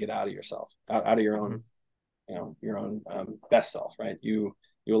yourself to get out of yourself, out of your Mm-hmm. own, your own best self, right? You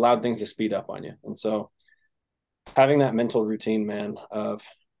allowed things to speed up on you. And so having that mental routine, man, of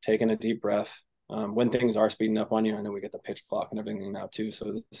taking a deep breath when things are speeding up on you. I know we get the pitch clock and everything now too,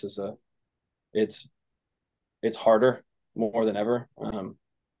 so this is it's it's harder more than ever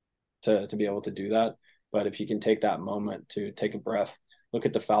to be able to do that. But if you can take that moment to take a breath, look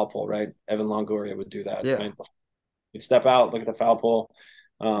at the foul pole, right? Evan Longoria would do that, Yeah. right? You step out, look at the foul pole.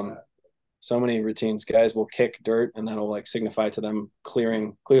 Um, so many routines, guys will kick dirt, and that'll like signify to them clear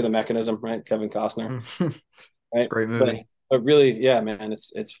the mechanism, right? Kevin Costner, Mm-hmm. It's a right? great But movie. but really, yeah, man,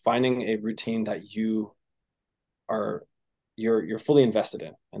 it's finding a routine that are you're fully invested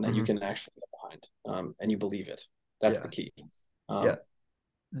in and that you Mm-hmm. can actually get behind, and you believe it. That's the Yeah. key. Yeah. Um,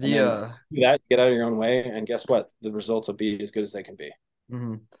 and The then do that, get out of your own way, and guess what? The results will be as good as they can be.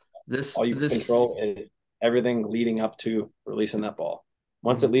 mm-hmm. this All you control this is everything leading up to releasing that ball.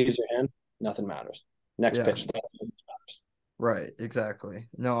 Once it mm-hmm. leaves your hand, nothing matters. Next Yeah. pitch, that matters. Right, exactly.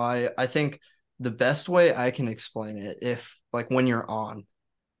 No, I think the best way I can explain it, if like when you're on,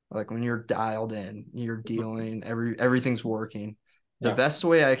 like when you're dialed in, you're dealing, everything's working. The Yeah. best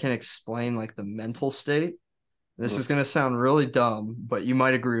way I can explain like the mental state, this Mm-hmm. is gonna sound really dumb, but you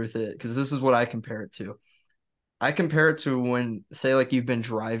might agree with it because this is what I compare it to. I compare it to when, say, like you've been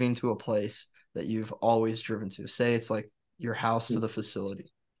driving to a place that you've always driven to. Say it's like your house to the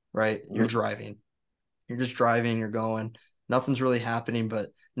facility, right? You're Mm-hmm. driving. You're just driving, you're going, nothing's really happening. But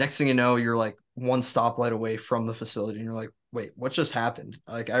next thing you know, you're like one stoplight away from the facility. And you're like, wait, what just happened?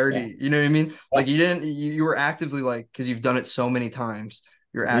 Like, I Yeah. already, you know what I mean? Yeah. Like, you were actively like, because you've done it so many times,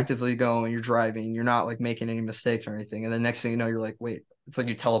 you're Mm-hmm. actively going, you're driving, you're not like making any mistakes or anything. And then next thing you know, you're like, wait, it's like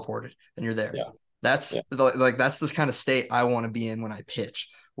you teleported and you're there. Yeah. Yeah. That's this kind of state I want to be in when I pitch,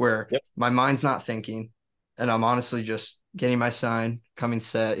 where Yep. my mind's not thinking and I'm honestly just getting my sign, coming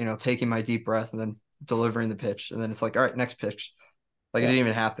set, taking my deep breath, and then delivering the pitch. And then it's like, all right, next pitch. Like it Yeah. didn't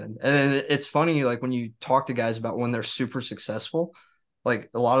even happen. And then it's funny, like when you talk to guys about when they're super successful, like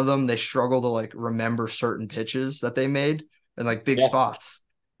a lot of them, they struggle to like remember certain pitches that they made and like big Yeah. spots.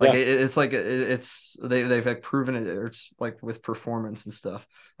 Like Yeah. it's like they've like proven it. Or it's like with performance and stuff.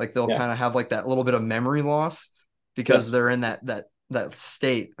 Like they'll Yeah. kind of have like that little bit of memory loss because Yes. they're in that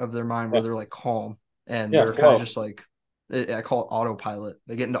state of their mind where Yeah. they're like calm and Yeah. they're kind of Well, just like I call it autopilot.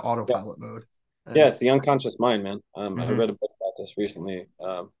 They get into yeah. autopilot mode. Yeah. And It's the unconscious mind, man. I mhm, read a book about this recently.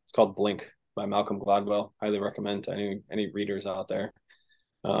 It's called Blink by Malcolm Gladwell. Highly recommend to any readers out there.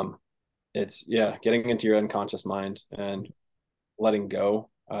 Um, it's yeah, getting into your unconscious mind and letting go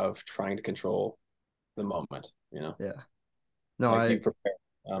of trying to control the moment. yeah, no, Like I be prepared.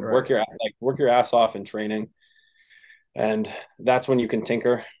 right. Work your ass off in training, and that's when you can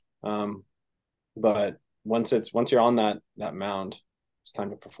tinker. But once you're on that mound, it's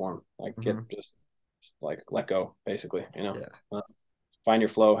time to perform. Like Mhm, just like let go, basically. yeah. Find your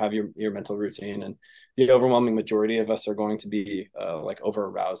flow, have your mental routine, and the overwhelming majority of us are going to be like over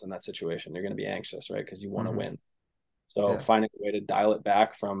aroused in that situation. You're going to be anxious, right? Because you want to Mhm, win. So yeah. finding a way to dial it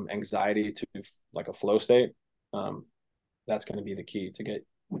back from anxiety to like a flow state, um, that's going to be the key to get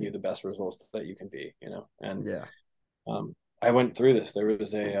you the best results that you can be. And Yeah. I went through this. There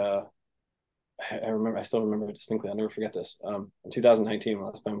was I still remember it distinctly. I'll never forget this. In 2019, when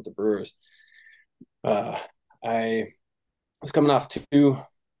I was playing with the Brewers, uh, I was coming off two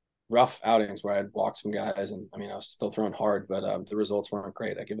rough outings where I'd walked some guys, and I mean, I was still throwing hard, but the results weren't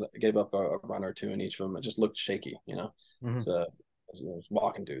great. I gave up a run or two in each of them. It just looked shaky. Mhm, So it was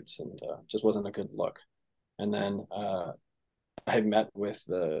walking dudes, and just wasn't a good look. And then I met with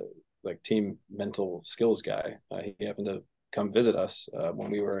the like team mental skills guy. He happened to come visit us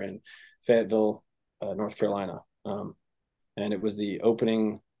when we were in Fayetteville, North Carolina, and it was the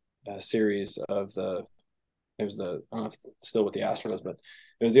opening series of the. It was the I don't know if it's still with the Astros, but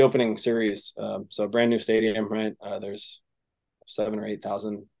it was the opening series. So a brand new stadium, right? There's 7 or 8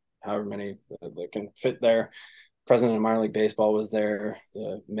 thousand, however many that can fit there. President of minor league baseball was there.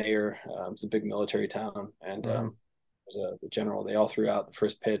 The mayor. It's a big military town, and mhm, there's a general. They all threw out the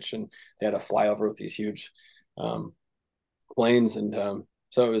first pitch, and they had a flyover with these huge um, planes, and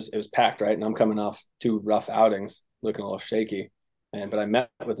so it was packed, right? And I'm coming off two rough outings, looking a little shaky, but I met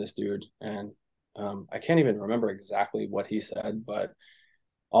with this dude, and I can't even remember exactly what he said, but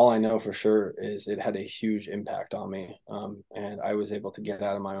all I know for sure is it had a huge impact on me, and I was able to get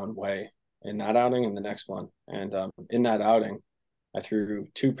out of my own way in that outing and the next one. And in that outing, I threw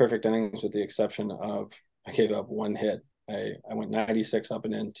two perfect innings with the exception of I gave up one hit. I went 96 up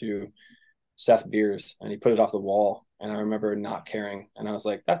and into Seth Beers, and he put it off the wall. And I remember not caring, and I was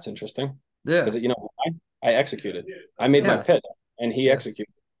like, "That's interesting," yeah. because I executed. I made my Yeah. pitch, and he Yeah.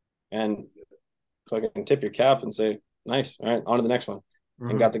 executed. And so I can tip your cap and say, "Nice, all right, on to the next one,"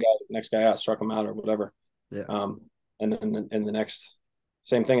 and Mhm, got the next guy out, struck him out or whatever. yeah. Um, and then in the next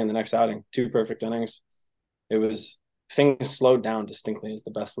same thing in the next outing, two perfect innings. It was things slowed down distinctly is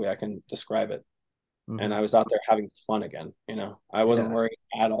the best way I can describe it. And Mhm, I was out there having fun again. I wasn't yeah. worried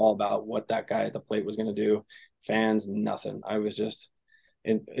at all about what that guy at the plate was going to do. Fans, nothing. I was just,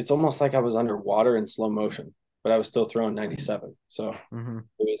 it's almost like I was underwater in slow motion, but I was still throwing 97. So Mhm,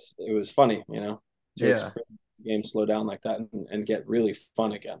 it was funny, to yeah. experience the game slow down like that and get really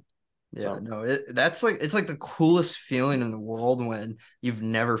fun again. Yeah. So No, that's like it's like the coolest feeling in the world when you've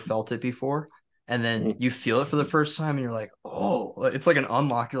never felt it before. And then mhm. you feel it for the first time and you're like, oh, it's like an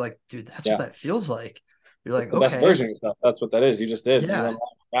unlock. You're like, dude, that's what Yeah, that feels like. You're like, the best okay, version of yourself. That's what that is. You just did. You yeah.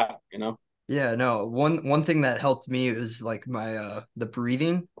 unlocked that. Yeah, no. One thing that helped me is like my the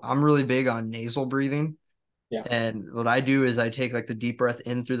breathing. I'm really big on nasal breathing. Yeah. And what I do is I take like the deep breath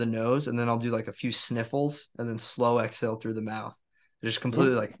in through the nose and then I'll do like a few sniffles and then slow exhale through the mouth. It just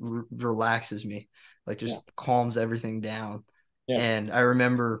completely Mhm. like relaxes me, like Yeah. just calms everything down. Yeah. And I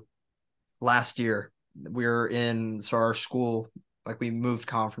remember last year we were in so our school, like we moved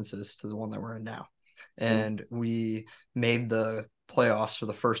conferences to the one that we're in now. Mhm. And we made the playoffs for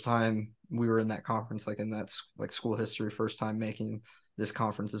the first time we were in that conference, like in that like school history, first time making this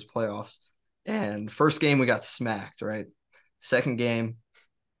conference's playoffs. And first game we got smacked, right? Second game,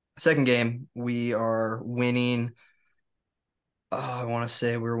 second game we are winning. I want to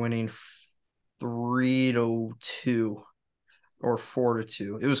say we're winning 3-2 or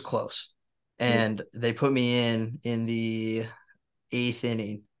 4-2. It was close. Mhm. And they put me in the eighth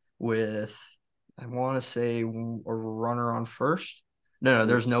inning with, I want to say, a runner on first. No, Mhm.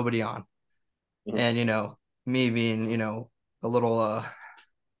 there's nobody on. Mhm. And, me being, a little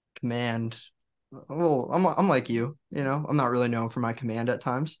command. well, I'm like you know, I'm not really known for my command at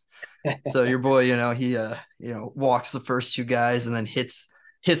times. So your boy, he walks the first two guys and then hits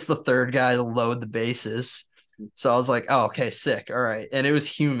the third guy to load the bases. So I was like, oh, okay, sick. All right. And it was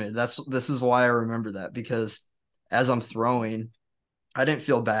humid. This is why I remember that, because as I'm throwing, I didn't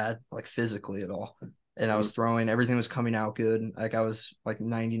feel bad like physically at all. And I was throwing, everything was coming out good. Like I was like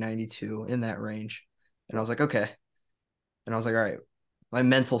 90, 92 in that range. And I was like, okay. And I was like, all right, my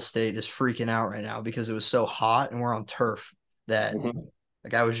mental state is freaking out right now because it was so hot and we're on turf that Mm-hmm.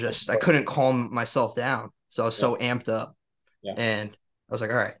 like I couldn't calm myself down. So I was Yeah, so amped up. yeah, And I was like,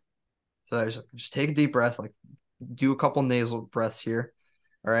 all right. So I was like, just take a deep breath, like do a couple nasal breaths here.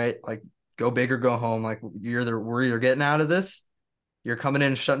 All right. Like go big or go home. Like we're either getting out of this, you're coming in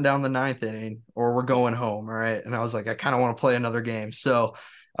and shutting down the ninth inning, or we're going home. All right. And I was like, I kind of want to play another game. So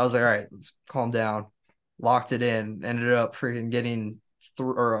I was like, all right, let's calm down. Locked it in, ended up freaking getting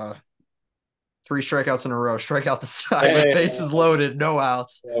three strikeouts in a row, strike out the side with yeah, bases loaded, no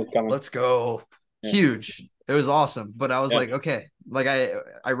outs. yeah, it's coming. Let's go. Yeah, Huge. It was awesome. But I was yeah, like, okay, like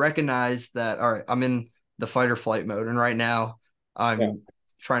I recognize that, all right, I'm in the fight or flight mode. And right now yeah, I'm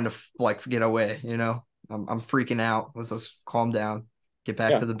trying to like get away. I'm freaking out. Let's calm down, get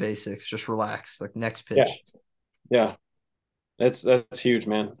back yeah, to the basics, just relax. Like next yeah, pitch. yeah. That's huge,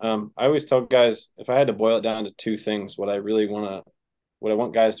 man. I always tell guys if I had to boil it down to two things, what I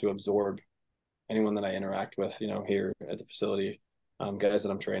want guys to absorb, anyone that I interact with, here at the facility, guys that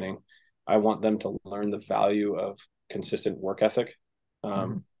I'm training, I want them to learn the value of consistent work ethic,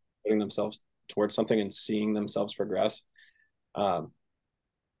 Mm-hmm. putting themselves towards something and seeing themselves progress. Um,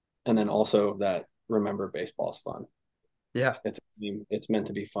 and then also that remember baseball is fun. Yeah. It's meant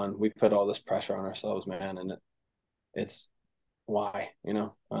to be fun. We put all this pressure on ourselves, man, and it's why,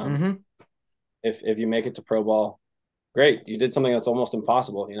 Mm-hmm. if you make it to pro ball, great. You did something that's almost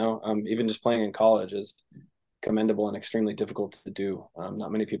impossible, even just playing in college is commendable and extremely difficult to do.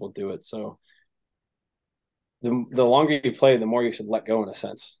 Not many people do it. So the longer you play, the more you should let go in a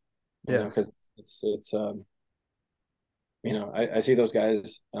sense, Yeah. because it's I see those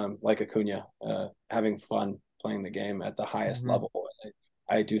guys like Acuna having fun playing the game at the highest Mm-hmm. level.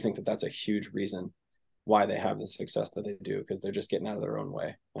 I do think that that's a huge reason why they have the success that they do, because they're just getting out of their own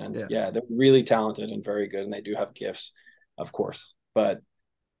way. And Yeah. yeah, they're really talented and very good, and they do have gifts, of course. But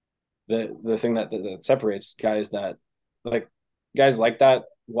the thing that separates like guys like that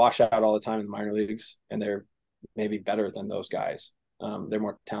wash out all the time in the minor leagues, and they're maybe better than those guys. They're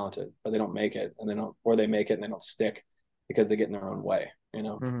more talented, but they don't make it, and they don't, or they make it and they don't stick because they get in their own way.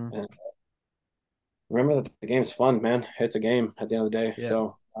 Mm-hmm. And remember that the game's fun, man. It's a game at the end of the day. Yeah.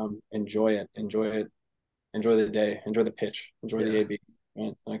 So enjoy it, enjoy the day, enjoy the pitch, enjoy the Yeah. AB.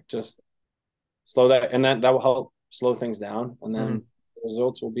 Right? Like just slow that, and that will help slow things down, and Mm-hmm. then the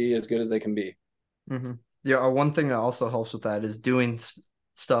results will be as good as they can be. Mm-hmm. Yeah, one thing that also helps with that is doing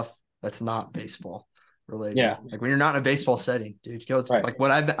stuff that's not baseball related. Yeah, Like when you're not in a baseball setting, dude, go to, right. like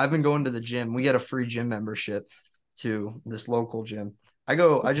when I've been going to the gym. We get a free gym membership to this local gym. I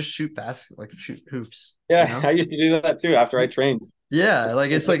just shoot like shoot hoops, you Yeah, know? I used to do that too after I trained. Yeah,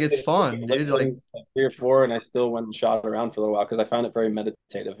 it's I fun, dude. Like, lifting like 3 or 4, and I still went and shot around for a little while because I found it very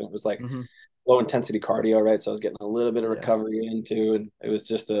meditative. And it was like mm-hmm. low intensity cardio, right? So I was getting a little bit of Yeah, recovery into, and it was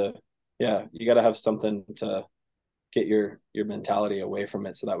just yeah, you got to have something to get your mentality away from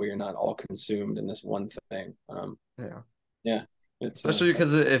it, so that way you're not all consumed in this one thing. yeah. Yeah, it's Especially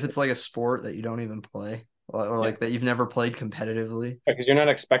because if it's like a sport that you don't even play, or yeah, like that you've never played competitively. because you're not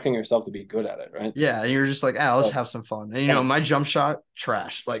expecting yourself to be good at it, right? Yeah, and you're just like, ah, let's So, have some fun. And yeah, my jump shot,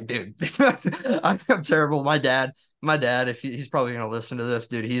 trash. Like, dude, I'm terrible. My dad, if he's probably gonna listen to this,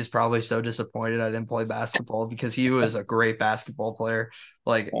 dude, he's probably so disappointed I didn't play basketball because he was a great basketball player.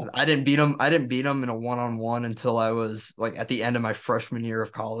 Like, yeah, I didn't beat him. I didn't beat him in a one-on-one until I was like at the end of my freshman year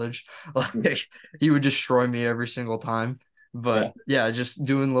of college. Like, he would destroy me every single time. yeah, But yeah, just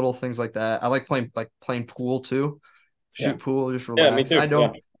doing little things like that. I like playing pool too. yeah, Shoot pool, just yeah. Me relax. too.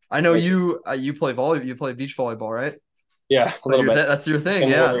 Yeah, I know like you play volleyball, you play beach volleyball, right? yeah, a Like little bit. that's your thing,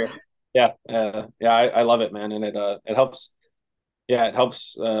 And yeah. yeah, yeah, I love it, man, and it helps. Yeah, it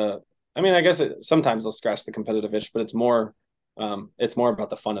helps. I mean, I guess sometimes I'll scratch the competitive itch, but it's more about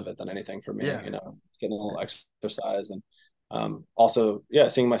the fun of it than anything for me. Yeah. Getting a little Yeah. exercise, and also, yeah,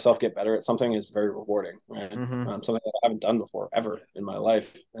 seeing myself get better at something is very rewarding, right? Mm-hmm. Something that I haven't done before ever in my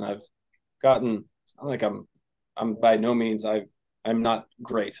life, and I've gotten. It's not like I'm by no means I'm not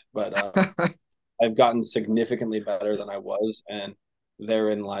great, but I've gotten significantly better than I was, and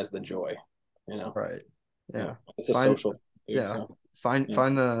therein lies the joy. You know, Right. yeah, Yeah. it's a Find social too. yeah. So Find yeah.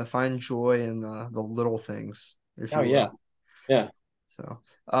 find the find joy in the little things, if Oh you yeah, will. yeah. So,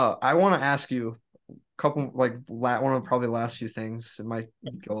 I want to ask you a couple, like, one of probably the last few things. It might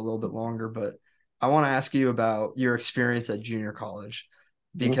go a little bit longer, but I want to ask you about your experience at junior college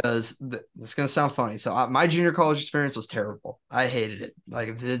Mhm. because it's going to sound funny. So, my junior college experience was terrible. I hated it.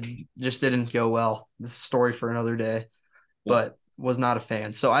 Like, it just didn't go well. This is a story for another day, Yeah, but was not a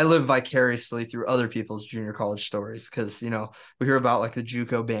fan. So I live vicariously through other people's junior college stories because we hear about like the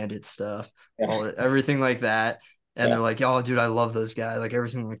JUCO bandit stuff, yeah, everything like that, and yeah. they're like, "Oh, dude, I love those guys," like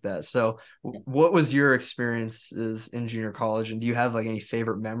everything like that. So, what was your experiences in junior college, and do you have like any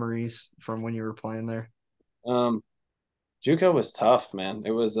favorite memories from when you were playing there? Um, JUCO was tough, man.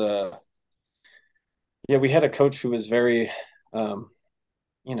 It was yeah, we had a coach who was very um,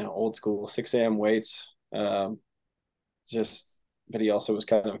 old school, 6 a.m. weights. Just but he also was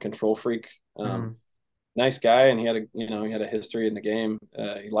kind of a control freak. Mm-hmm. Nice guy, and he had a history in the game.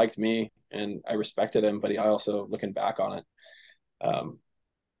 He liked me and I respected him, but he also, looking back on it, um,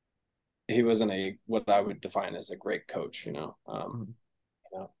 he wasn't a what I would define as a great coach, and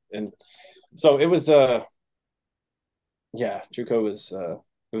so it was yeah, JUCO was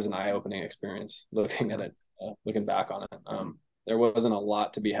it was an eye-opening experience looking at it, looking back on it. There wasn't a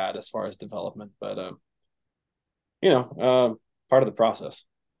lot to be had as far as development, but you know, part of the process.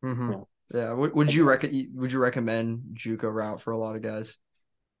 Mm-hmm. You know. Yeah. Would you recommend JUCO route for a lot of guys?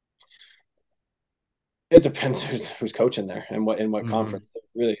 It depends who's coaching there and what Mm-hmm. conference. It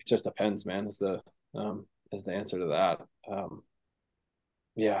really, it just depends, man. Is the answer to that.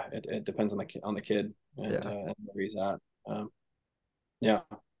 Yeah, it depends on the kid Yeah. and where he's at. Um, yeah,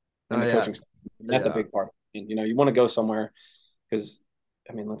 and Oh the yeah. coaching staff. That's a Yeah. big part. And, you want to go somewhere because,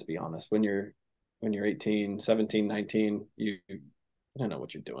 I mean, let's be honest. When you're 18, 17, 19, you don't know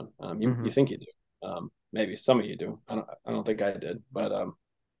what you're doing. You Mm-hmm. think you do. Maybe some of you do. I don't think I did, but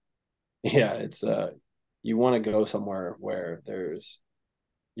yeah, it's you want to go somewhere where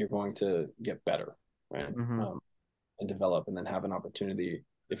you're going to get better, right? Mm-hmm. And develop, and then have an opportunity,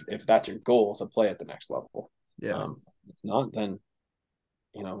 if that's your goal, to play at the next level. Yeah. If it's not, then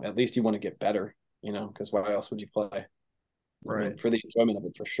at least you want to get better. Because why else would you play? I mean, Right. for the enjoyment of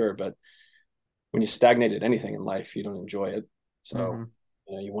it, for sure. But when you stagnate at anything in life, you don't enjoy it. So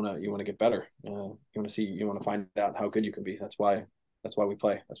Mm-hmm. you want to get better. You want to find out how good you can be. That's why we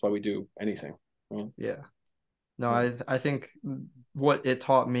play. That's why we do anything. Right? Yeah. No, Yeah. I think what it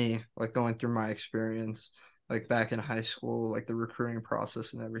taught me, like going through my experience, like back in high school, like the recruiting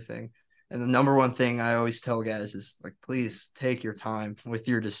process and everything. And the number one thing I always tell guys is like, please take your time with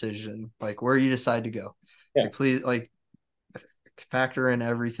your decision, like where you decide to go. Yeah. Like, please, like factor in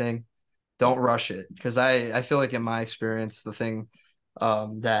everything. Yeah. Don't rush it. Because I feel like in my experience, the thing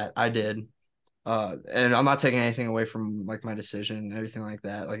that I did and I'm not taking anything away from like my decision and everything like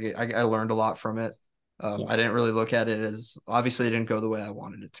that. Like I learned a lot from it. Yeah. I didn't really look at it as obviously it didn't go the way I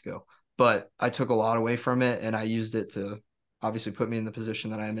wanted it to go, but I took a lot away from it and I used it to obviously put me in the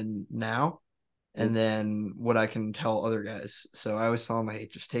position that I'm in now. Mhm. And then what I can tell other guys. So I always tell them, hey,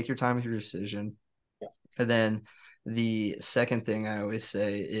 just take your time with your decision. Yeah. And then the second thing I always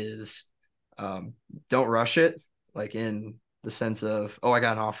say is um, don't rush it, like in the sense of, oh, I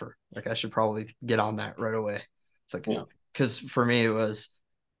got an offer. Like I should probably get on that right away. It's like, Yeah. because for me, it was,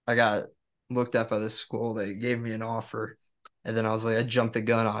 I got looked up by this school. They gave me an offer. And then I was like, I jumped the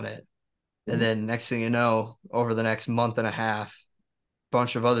gun on it. And Mhm. then next thing you know, over the next month and a half,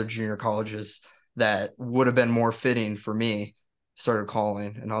 bunch of other junior colleges that would have been more fitting for me started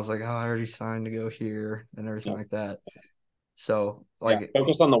calling. And I was like, oh, I already signed to go here and everything Yeah. like that. So, Yeah. like,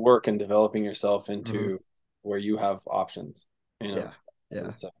 Focus on the work and developing yourself mhm, into where you have options. You know, yeah, yeah,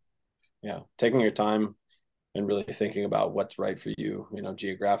 it's yeah, taking your time and really thinking about what's right for you.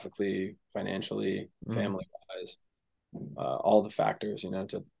 Geographically, financially, mhm, family wise, all the factors.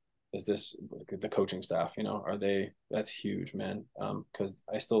 To is this the coaching staff? Are they? That's huge, man. Because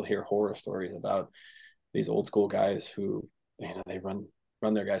I still hear horror stories about these old school guys who they run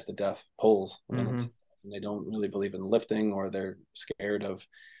their guys to death, pulls, mhm, and they don't really believe in lifting, or they're scared of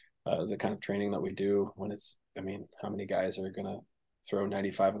the kind of training that we do. When it's, I mean, how many guys are gonna throw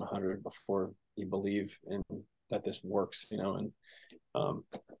 95 and 100 before you believe in that this works? And um,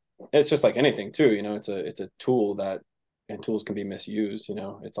 it's just like anything too. It's a tool that, and tools can be misused.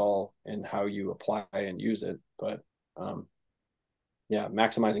 It's all in how you apply and use it. But um, yeah,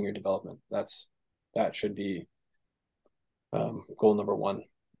 maximizing your development. That should be goal number one.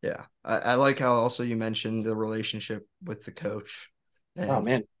 yeah. I like how also you mentioned the relationship with the coach. Oh And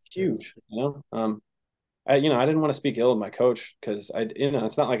man, huge. I didn't want to speak ill of my coach because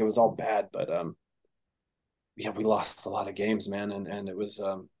it's not like it was all bad, but yeah, we lost a lot of games, man, and it was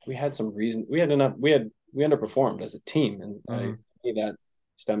we had some reason we had enough we underperformed as a team, and I mhm, that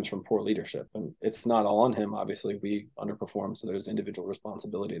stems from poor leadership, and it's not all on him. Obviously, we underperform, so there's individual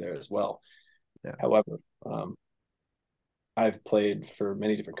responsibility there as well. Yeah. However, I've played for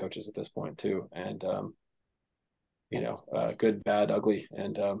many different coaches at this point too, and good, bad, ugly,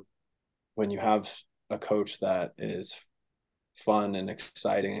 and when you have a coach that is fun and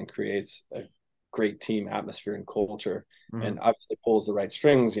exciting and creates a great team atmosphere and culture, Mm-hmm. and obviously pulls the right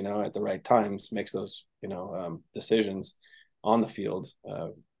strings, at the right times, makes those, decisions on the field,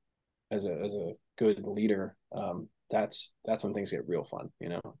 as a good leader, that's when things get real fun,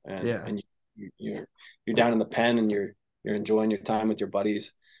 and Yeah. you're down in the pen and you're enjoying your time with your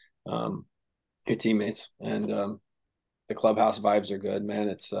buddies, your teammates, and the clubhouse vibes are good, man.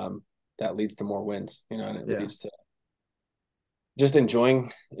 It's that leads to more wins, and it Yeah. leads to just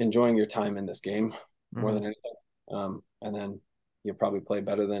enjoying your time in this game more Mm-hmm. than anything. And then you'll probably play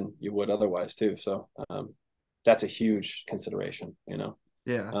better than you would otherwise too. So that's a huge consideration.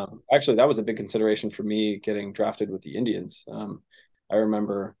 Yeah. Actually, that was a big consideration for me getting drafted with the Indians. I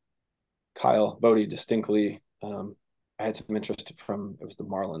remember Kyle Bodie distinctly. I had some interest from, it was the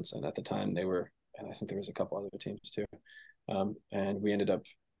Marlins, and at the time they were, and I think there was a couple other teams too. And we ended up,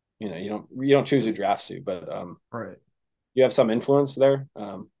 you don't choose who drafts you, but Right. you have some influence there,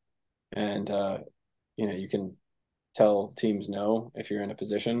 and you can tell teams no if you're in a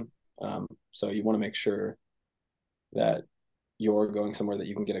position. So you want to make sure that you're going somewhere that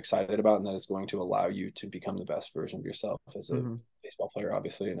you can get excited about, and that is going to allow you to become the best version of yourself as a Mm-hmm. baseball player,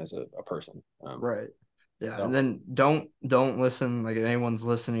 obviously, and as a person. Right. Yeah. And So then don't listen, like if anyone's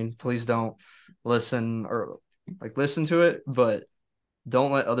listening, please don't listen or like listen to it, but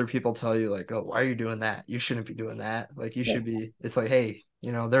don't let other people tell you like, oh, why are you doing that? You shouldn't be doing that. Like you yeah, should be, it's like, hey,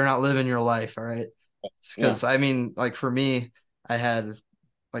 they're not living your life. All right. yeah, Because I mean, like for me, I had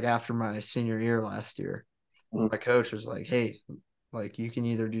like after my senior year last year, mm-hmm. my coach was like, hey, like you can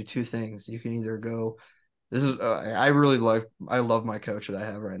either do two things. You can either go, this is, I love my coach that I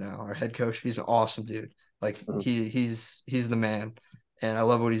have right now. Our head coach, he's an awesome dude. Like Mm-hmm. he's the man. And I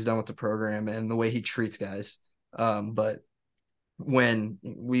love what he's done with the program and the way he treats guys. But when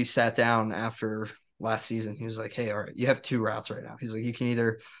we sat down after last season, he was like, hey, all right, you have two routes right now. He's like, you can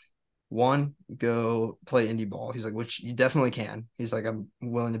either one, go play indie ball. He's like, which you definitely can. He's like, I'm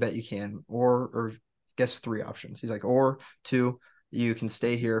willing to bet you can. Or guess three options. He's like, or two, you can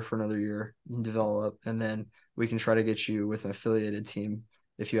stay here for another year and develop, and then we can try to get you with an affiliated team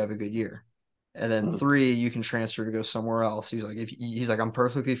if you have a good year. And then Mm-hmm. three, you can transfer to go somewhere else. He's like, I'm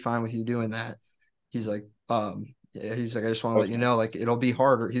perfectly fine with you doing that. He's like, yeah, he's like, I just want to let you Okay. know, like, it'll be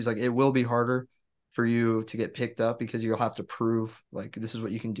harder. He's like, it will be harder for you to get picked up because you'll have to prove like this is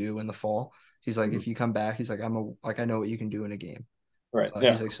what you can do in the fall. He's like, Mm-hmm. if you come back, he's like, I know what you can do in a game. Right. He's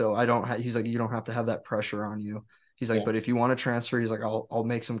Yeah. like, so he's like, you don't have to have that pressure on you. He's like, Yeah. but if you want to transfer, he's like, I'll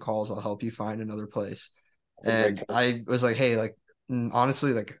make some calls. I'll help you find another place. That's a great And coach. I was like, hey, like,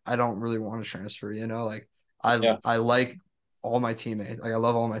 honestly, like, I don't really want to transfer, like, Yeah. I like all my teammates. Like, I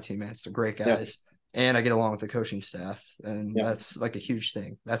love all my teammates. They're great Yeah. guys. And I get along with the coaching staff. And Yeah. that's like a huge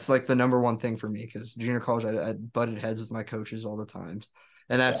thing. That's like the number one thing for me because junior college, I butted heads with my coaches all the times.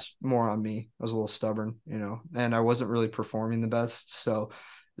 And Yeah. that's more on me. I was a little stubborn, and I wasn't really performing the best. So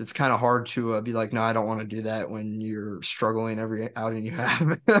it's kind of hard to be like, no, I don't want to do that when you're struggling every outing you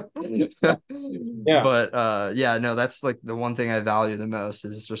have. Yeah. But yeah, no, that's like the one thing I value the most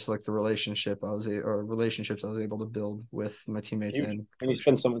is just like the relationships I was able to build with my teammates Huge. and And you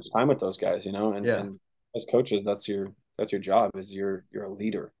spend coaches. so much time with those guys, and Yeah. as coaches, that's your job, is you're a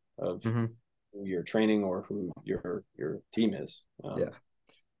leader of Hmm. who you're training or who your team is. Yeah.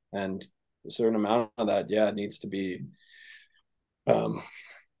 And a certain amount of that, yeah, it needs to be um,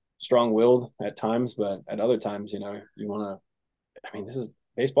 strong-willed at times, but at other times, you want to. I mean, this is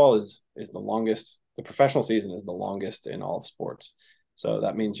baseball is the longest. The professional season is the longest in all of sports, so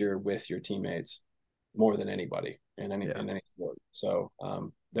that means you're with your teammates more than anybody in any Yeah. in any sport. So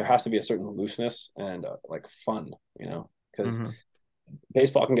there has to be a certain looseness and like fun, because Hmm.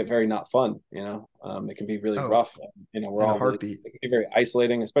 baseball can get very not fun. It can be really Oh, rough. We're in a all really, heartbeat. it can be very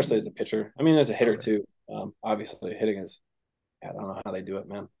isolating, especially as a pitcher. I mean, as a Oh hitter yeah. too. Obviously, hitting is, I don't know how they do it,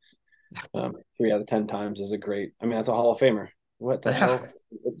 man. 3 out of 10 times is a great. I mean, that's a Hall of Famer. What the Yeah. hell?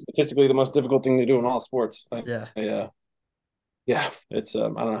 It's statistically the most difficult thing to do in all sports. Yeah. Yeah, it's I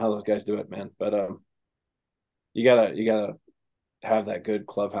don't know how those guys do it, man. But you gotta have that good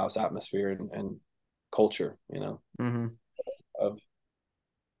clubhouse atmosphere and culture, Hmm. of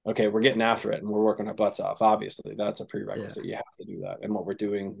okay, we're getting after it and we're working our butts off. Obviously, that's a Yeah. prerequisite. You have to do that. And what we're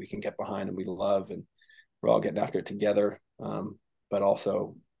doing, we can get behind and we love, and we're all getting after it together. But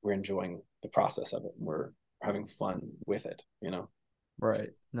also, we're enjoying the process of it. And we're having fun with it, you know. Right.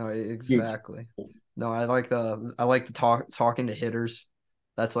 No, Huge. exactly. No, I like the talking to hitters.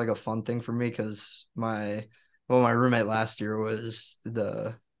 That's like a fun thing for me because my roommate last year was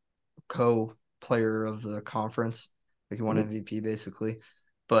the co-player of the conference. Like he won Mhm. MVP basically.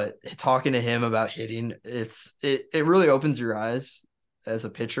 But talking to him about hitting, it really opens your eyes as a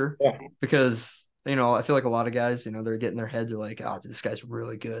pitcher Yeah. because I feel like a lot of guys, they're getting their head, they're like, oh, this guy's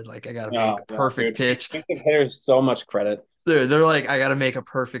really good. Like I gotta make No, a no, perfect dude. pitch. We give hitters so much credit. They're like, I gotta make a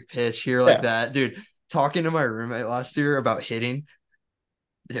perfect pitch here like Yeah. that. Dude, talking to my roommate last year about hitting,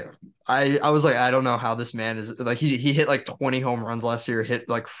 yeah, I was like, I don't know how this man is like he hit like 20 home runs last year, hit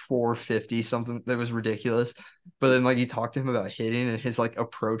like 450 something that was ridiculous. But then like you talk to him about hitting and his like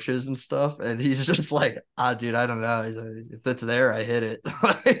approaches and stuff, and he's just like, dude, I don't know. He's like, if it's there, I hit it.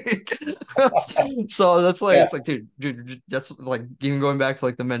 So that's like Yeah. it's like, dude, that's like even going back to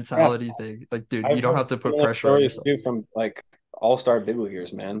like the Yeah. mentality thing. Like, dude, you I've don't heard have to put similar pressure on stories yourself. too from like all-star big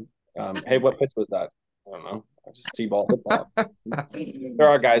leaguers, man. Hey, what pitch was that? I don't know. I just see ball, hit ball. There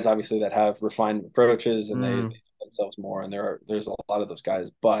are guys obviously that have refined approaches and they Mm, know themselves more, and there's a lot of those guys.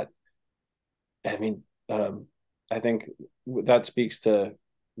 But I mean, I think that speaks to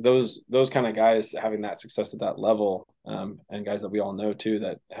those kind of guys having that success at that level, and guys that we all know too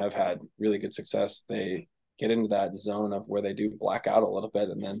that have had really good success. They get into that zone of where they do black out a little bit,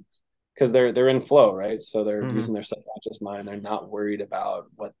 and then because they're in flow, right? So they're hmm using their subconscious mind. They're not worried about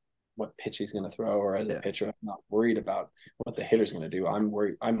what pitch he's going to throw, or as a Yeah. pitcher, I'm not worried about what the hitter's going to do. I'm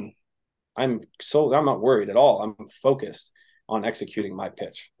worried. I'm not worried at all. I'm focused on executing my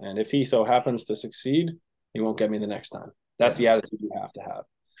pitch. And if he so happens to succeed, he won't get me the next time. That's Yeah. the attitude you have to have.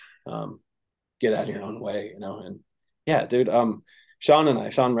 Get out of your own way, you know. And yeah, dude.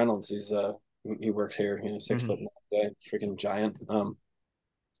 Sean Reynolds, he works here, 6 foot hmm guy, freaking giant.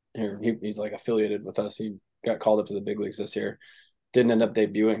 He's like affiliated with us. He got called up to the big leagues this year. Didn't end up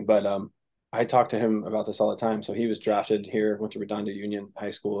debuting, but I talk to him about this all the time. So he was drafted here, went to Redondo Union High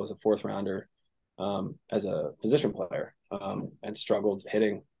School as a fourth rounder, as a position player, and struggled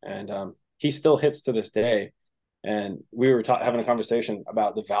hitting. And he still hits to this day. And we were having a conversation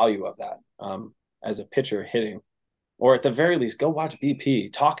about the value of that, as a pitcher hitting, or at the very least, go watch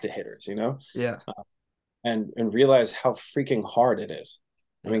BP, talk to hitters, Yeah. and realize how freaking hard it is.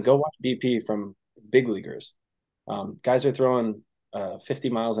 I mean, Yeah. go watch BP from big leaguers. Guys are throwing 50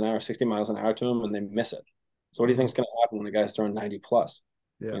 miles an hour, 60 miles an hour to them, and they miss it. So what do you think hmm is going to happen when a guy's throwing 90 plus?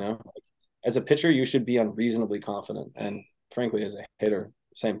 You Yeah. know, as a pitcher, you should be unreasonably confident, and frankly, as a hitter,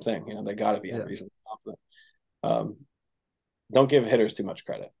 same thing. They got to be Yeah. unreasonably confident. Um, don't give hitters too much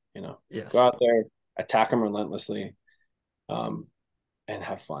credit. Go Yes. out there, attack them relentlessly, um, and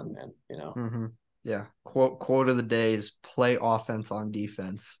have fun, man. hmm Yeah. Quote of the day is play offense on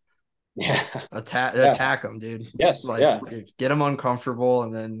defense. Yeah, yeah, Attack them, dude. yes, Like, yeah, dude, get them uncomfortable,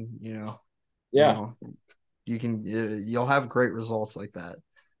 and then you yeah. know, you'll have great results like that.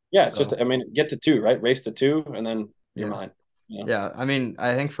 Yeah, it's just, So I mean, get to two, right? Race to two, and then you're yeah, mine. yeah. I mean,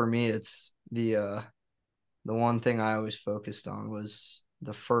 I think for me, it's the one thing I always focused on was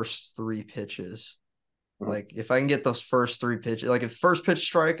the first three pitches. Mhm. Like if I can get those first three pitches, like if first pitch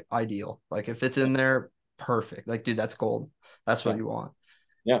strike, ideal. Like if it's Yeah, in there, perfect. Like dude, that's gold. That's what yeah, you want.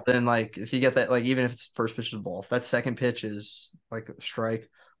 yeah, Then like if you get that, like even if it's first pitch to the ball, if that second pitch is like a strike,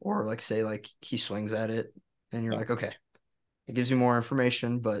 or like say like he swings at it, and you're yeah, like, okay, it gives you more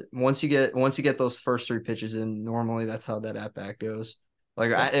information. But once you get those first three pitches in, normally that's how that at bat goes.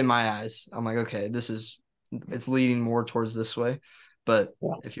 Like yeah, in my eyes, I'm like, okay, it's leading more towards this way. But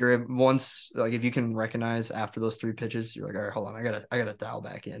yeah, if you're once like if you can recognize after those three pitches, you're like, all right, hold on, I gotta dial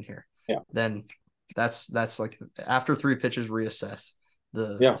back in here. yeah, Then that's like after three pitches, reassess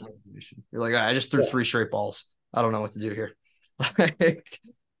the yeah, situation. You're like, I just threw yeah. three straight balls. I don't know what to do here. Like,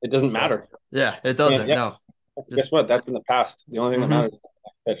 It doesn't so matter. yeah, it And doesn't. yeah, No, guess just what? That's in the past. The only thing that matters mm-hmm. is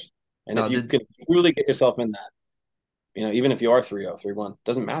the next pitch. And if No, you did can truly get yourself in that, even if you are 3-0, 3-1,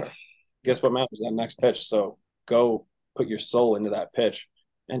 doesn't matter. yeah, Guess what matters? That next pitch. So go put your soul into that pitch.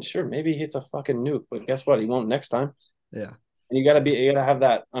 And sure, maybe he hits a fucking nuke, but guess what? He won't next time. yeah, And you gotta have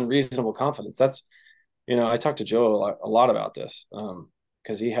that unreasonable confidence. I talked to Joe a lot about this,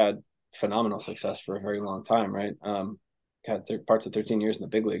 because he had phenomenal success for a very long time, right? Had parts of 13 years in the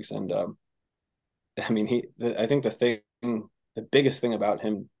big leagues, and I mean, I think the biggest thing about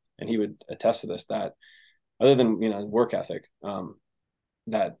him, and he would attest to this, that other than work ethic,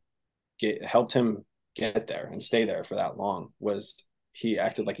 that helped him get there and stay there for that long, was he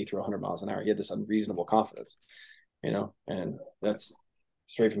acted like he threw 100 miles an hour. He had this unreasonable confidence, and that's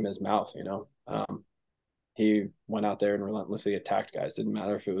straight from his mouth. He went out there and relentlessly attacked guys. Didn't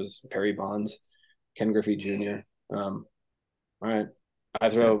matter if it was Perry Bonds, Ken Griffey Jr. All right, I Yeah.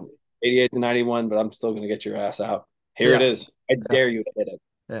 throw 88 to 91, but I'm still going to get your ass out. Here it Yeah. is. I Yeah. dare you to hit it.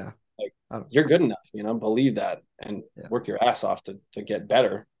 Yeah. Like, I don't, you're good enough, believe that and yeah. work your ass off to get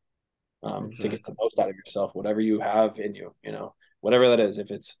better, to get the Exactly. most out of yourself, whatever you have in you, whatever that is.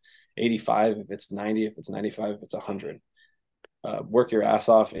 If it's 85, if it's 90, if it's 95, if it's 100, work your ass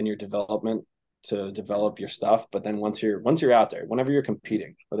off in your development to develop your stuff. But then once you're out there, whenever you're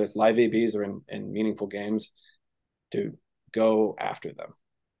competing, whether it's live ABs or in meaningful games, dude, go after them.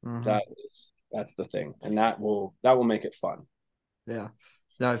 Mm-hmm. That's the thing, and that will make it fun. Yeah.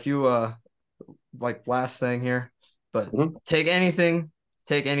 Now, if you like last thing here, but Mm-hmm. take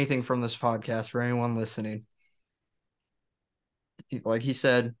anything from this podcast for anyone listening. Like he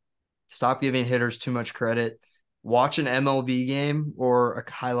said, stop giving hitters too much credit. Watch an MLB game or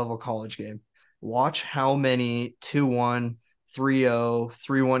a high level college game. Watch how many 2-1, 3-0,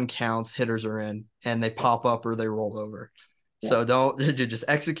 3-1 counts hitters are in and they pop up or they roll over. Yeah, So don't just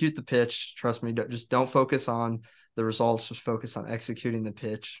execute the pitch. Trust me, just don't focus on the results. Just focus on executing the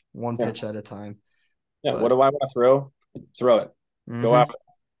pitch one yeah, pitch at a time. yeah. What But do I want to throw? Throw it. Go mm-hmm. after.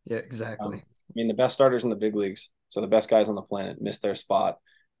 Yeah, exactly. I mean, the best starters in the big leagues, so the best guys on the planet, miss their spot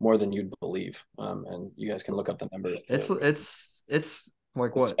more than you'd believe. And you guys can look up the numbers. It's like It's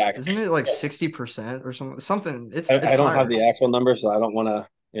what? staggering. Isn't it like 60% or something? Something it's I don't have higher. the actual numbers, so I don't want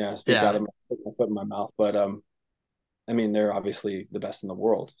to, speak out Yeah, of put my foot in my mouth. But I mean, they're obviously the best in the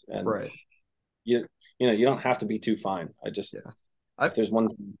world, and right. you you don't have to be too fine. Yeah. If I there's one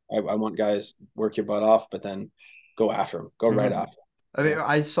thing, I want guys work your butt off, but then go after them, go right mhm. after I mean, them.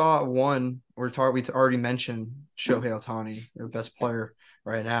 I saw one we already mentioned Shohei Ohtani, their best Yeah, player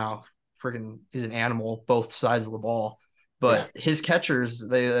right now. Freaking, he's an animal, both sides of the ball. yeah, But his catchers,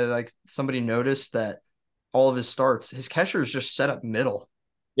 they like somebody noticed that all of his starts, his catchers just set up middle.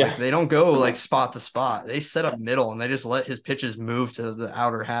 yeah, Like they don't go like spot to spot. They set up middle and they just let his pitches move to the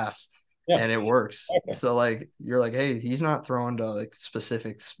outer halves yeah. and it works. Okay. So like you're like, hey, he's not throwing to like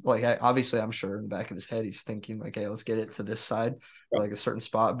specifics. Like obviously I'm sure in the back of his head he's thinking like, hey, let's get it to this side or like a certain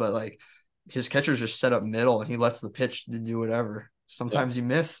spot. But like his catcher's just set up middle and he lets the pitch do whatever. Yeah, Sometimes you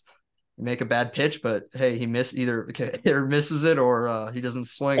miss, you make a bad pitch, but hey, he missed either or misses it or he doesn't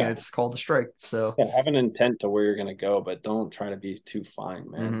swing and yeah, it's called a strike. So yeah. Have an intent to where you're going to go, but don't try to be too fine,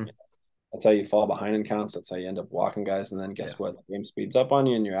 man. mhm, That's how you fall behind in counts. That's how you end up walking guys. And then yeah. guess what? The game speeds up on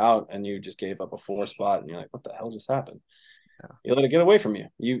you and you're out and you just gave up a 4 spot and you're like, what the hell just happened? Yeah. You let it get away from you.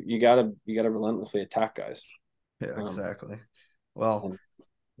 You gotta relentlessly attack guys. Yeah, Um, exactly. Well, and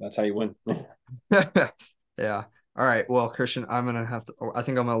that's how you win. yeah. All right. Well, Christian, I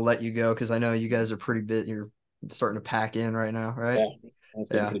think I'm gonna let you go because I know you guys are pretty bit. You're starting to pack in right now, right? Yeah,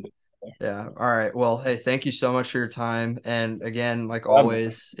 that's getting Yeah. pretty big. Yeah. All right. Well, hey, thank you so much for your time. And again, like Um,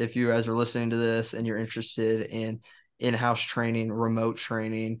 always, if you guys are listening to this and you're interested in in-house training, remote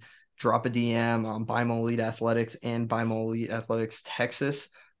training, drop a DM on Beimel Elite Athletics and Beimel Elite Athletics Texas,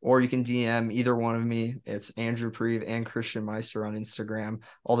 or you can DM either one of me. It's Andrew Preve and Christian Meister on Instagram.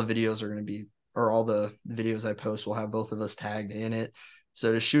 All the videos are going to be, or all the videos I post will have both of us tagged in it.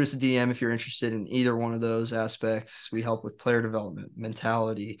 So just shoot us a DM if you're interested in either one of those aspects. We help with player development,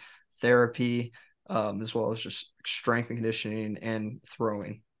 mentality, therapy, as well as just strength and conditioning and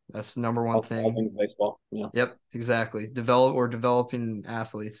throwing. That's the number one all thing. things baseball. Yeah, Yep, exactly. Developing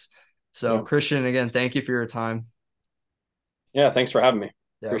athletes. So, yeah, Christian, again, thank you for your time. yeah. Thanks for having me.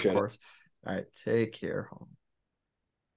 Yeah, of Appreciate it. course. All right, take care.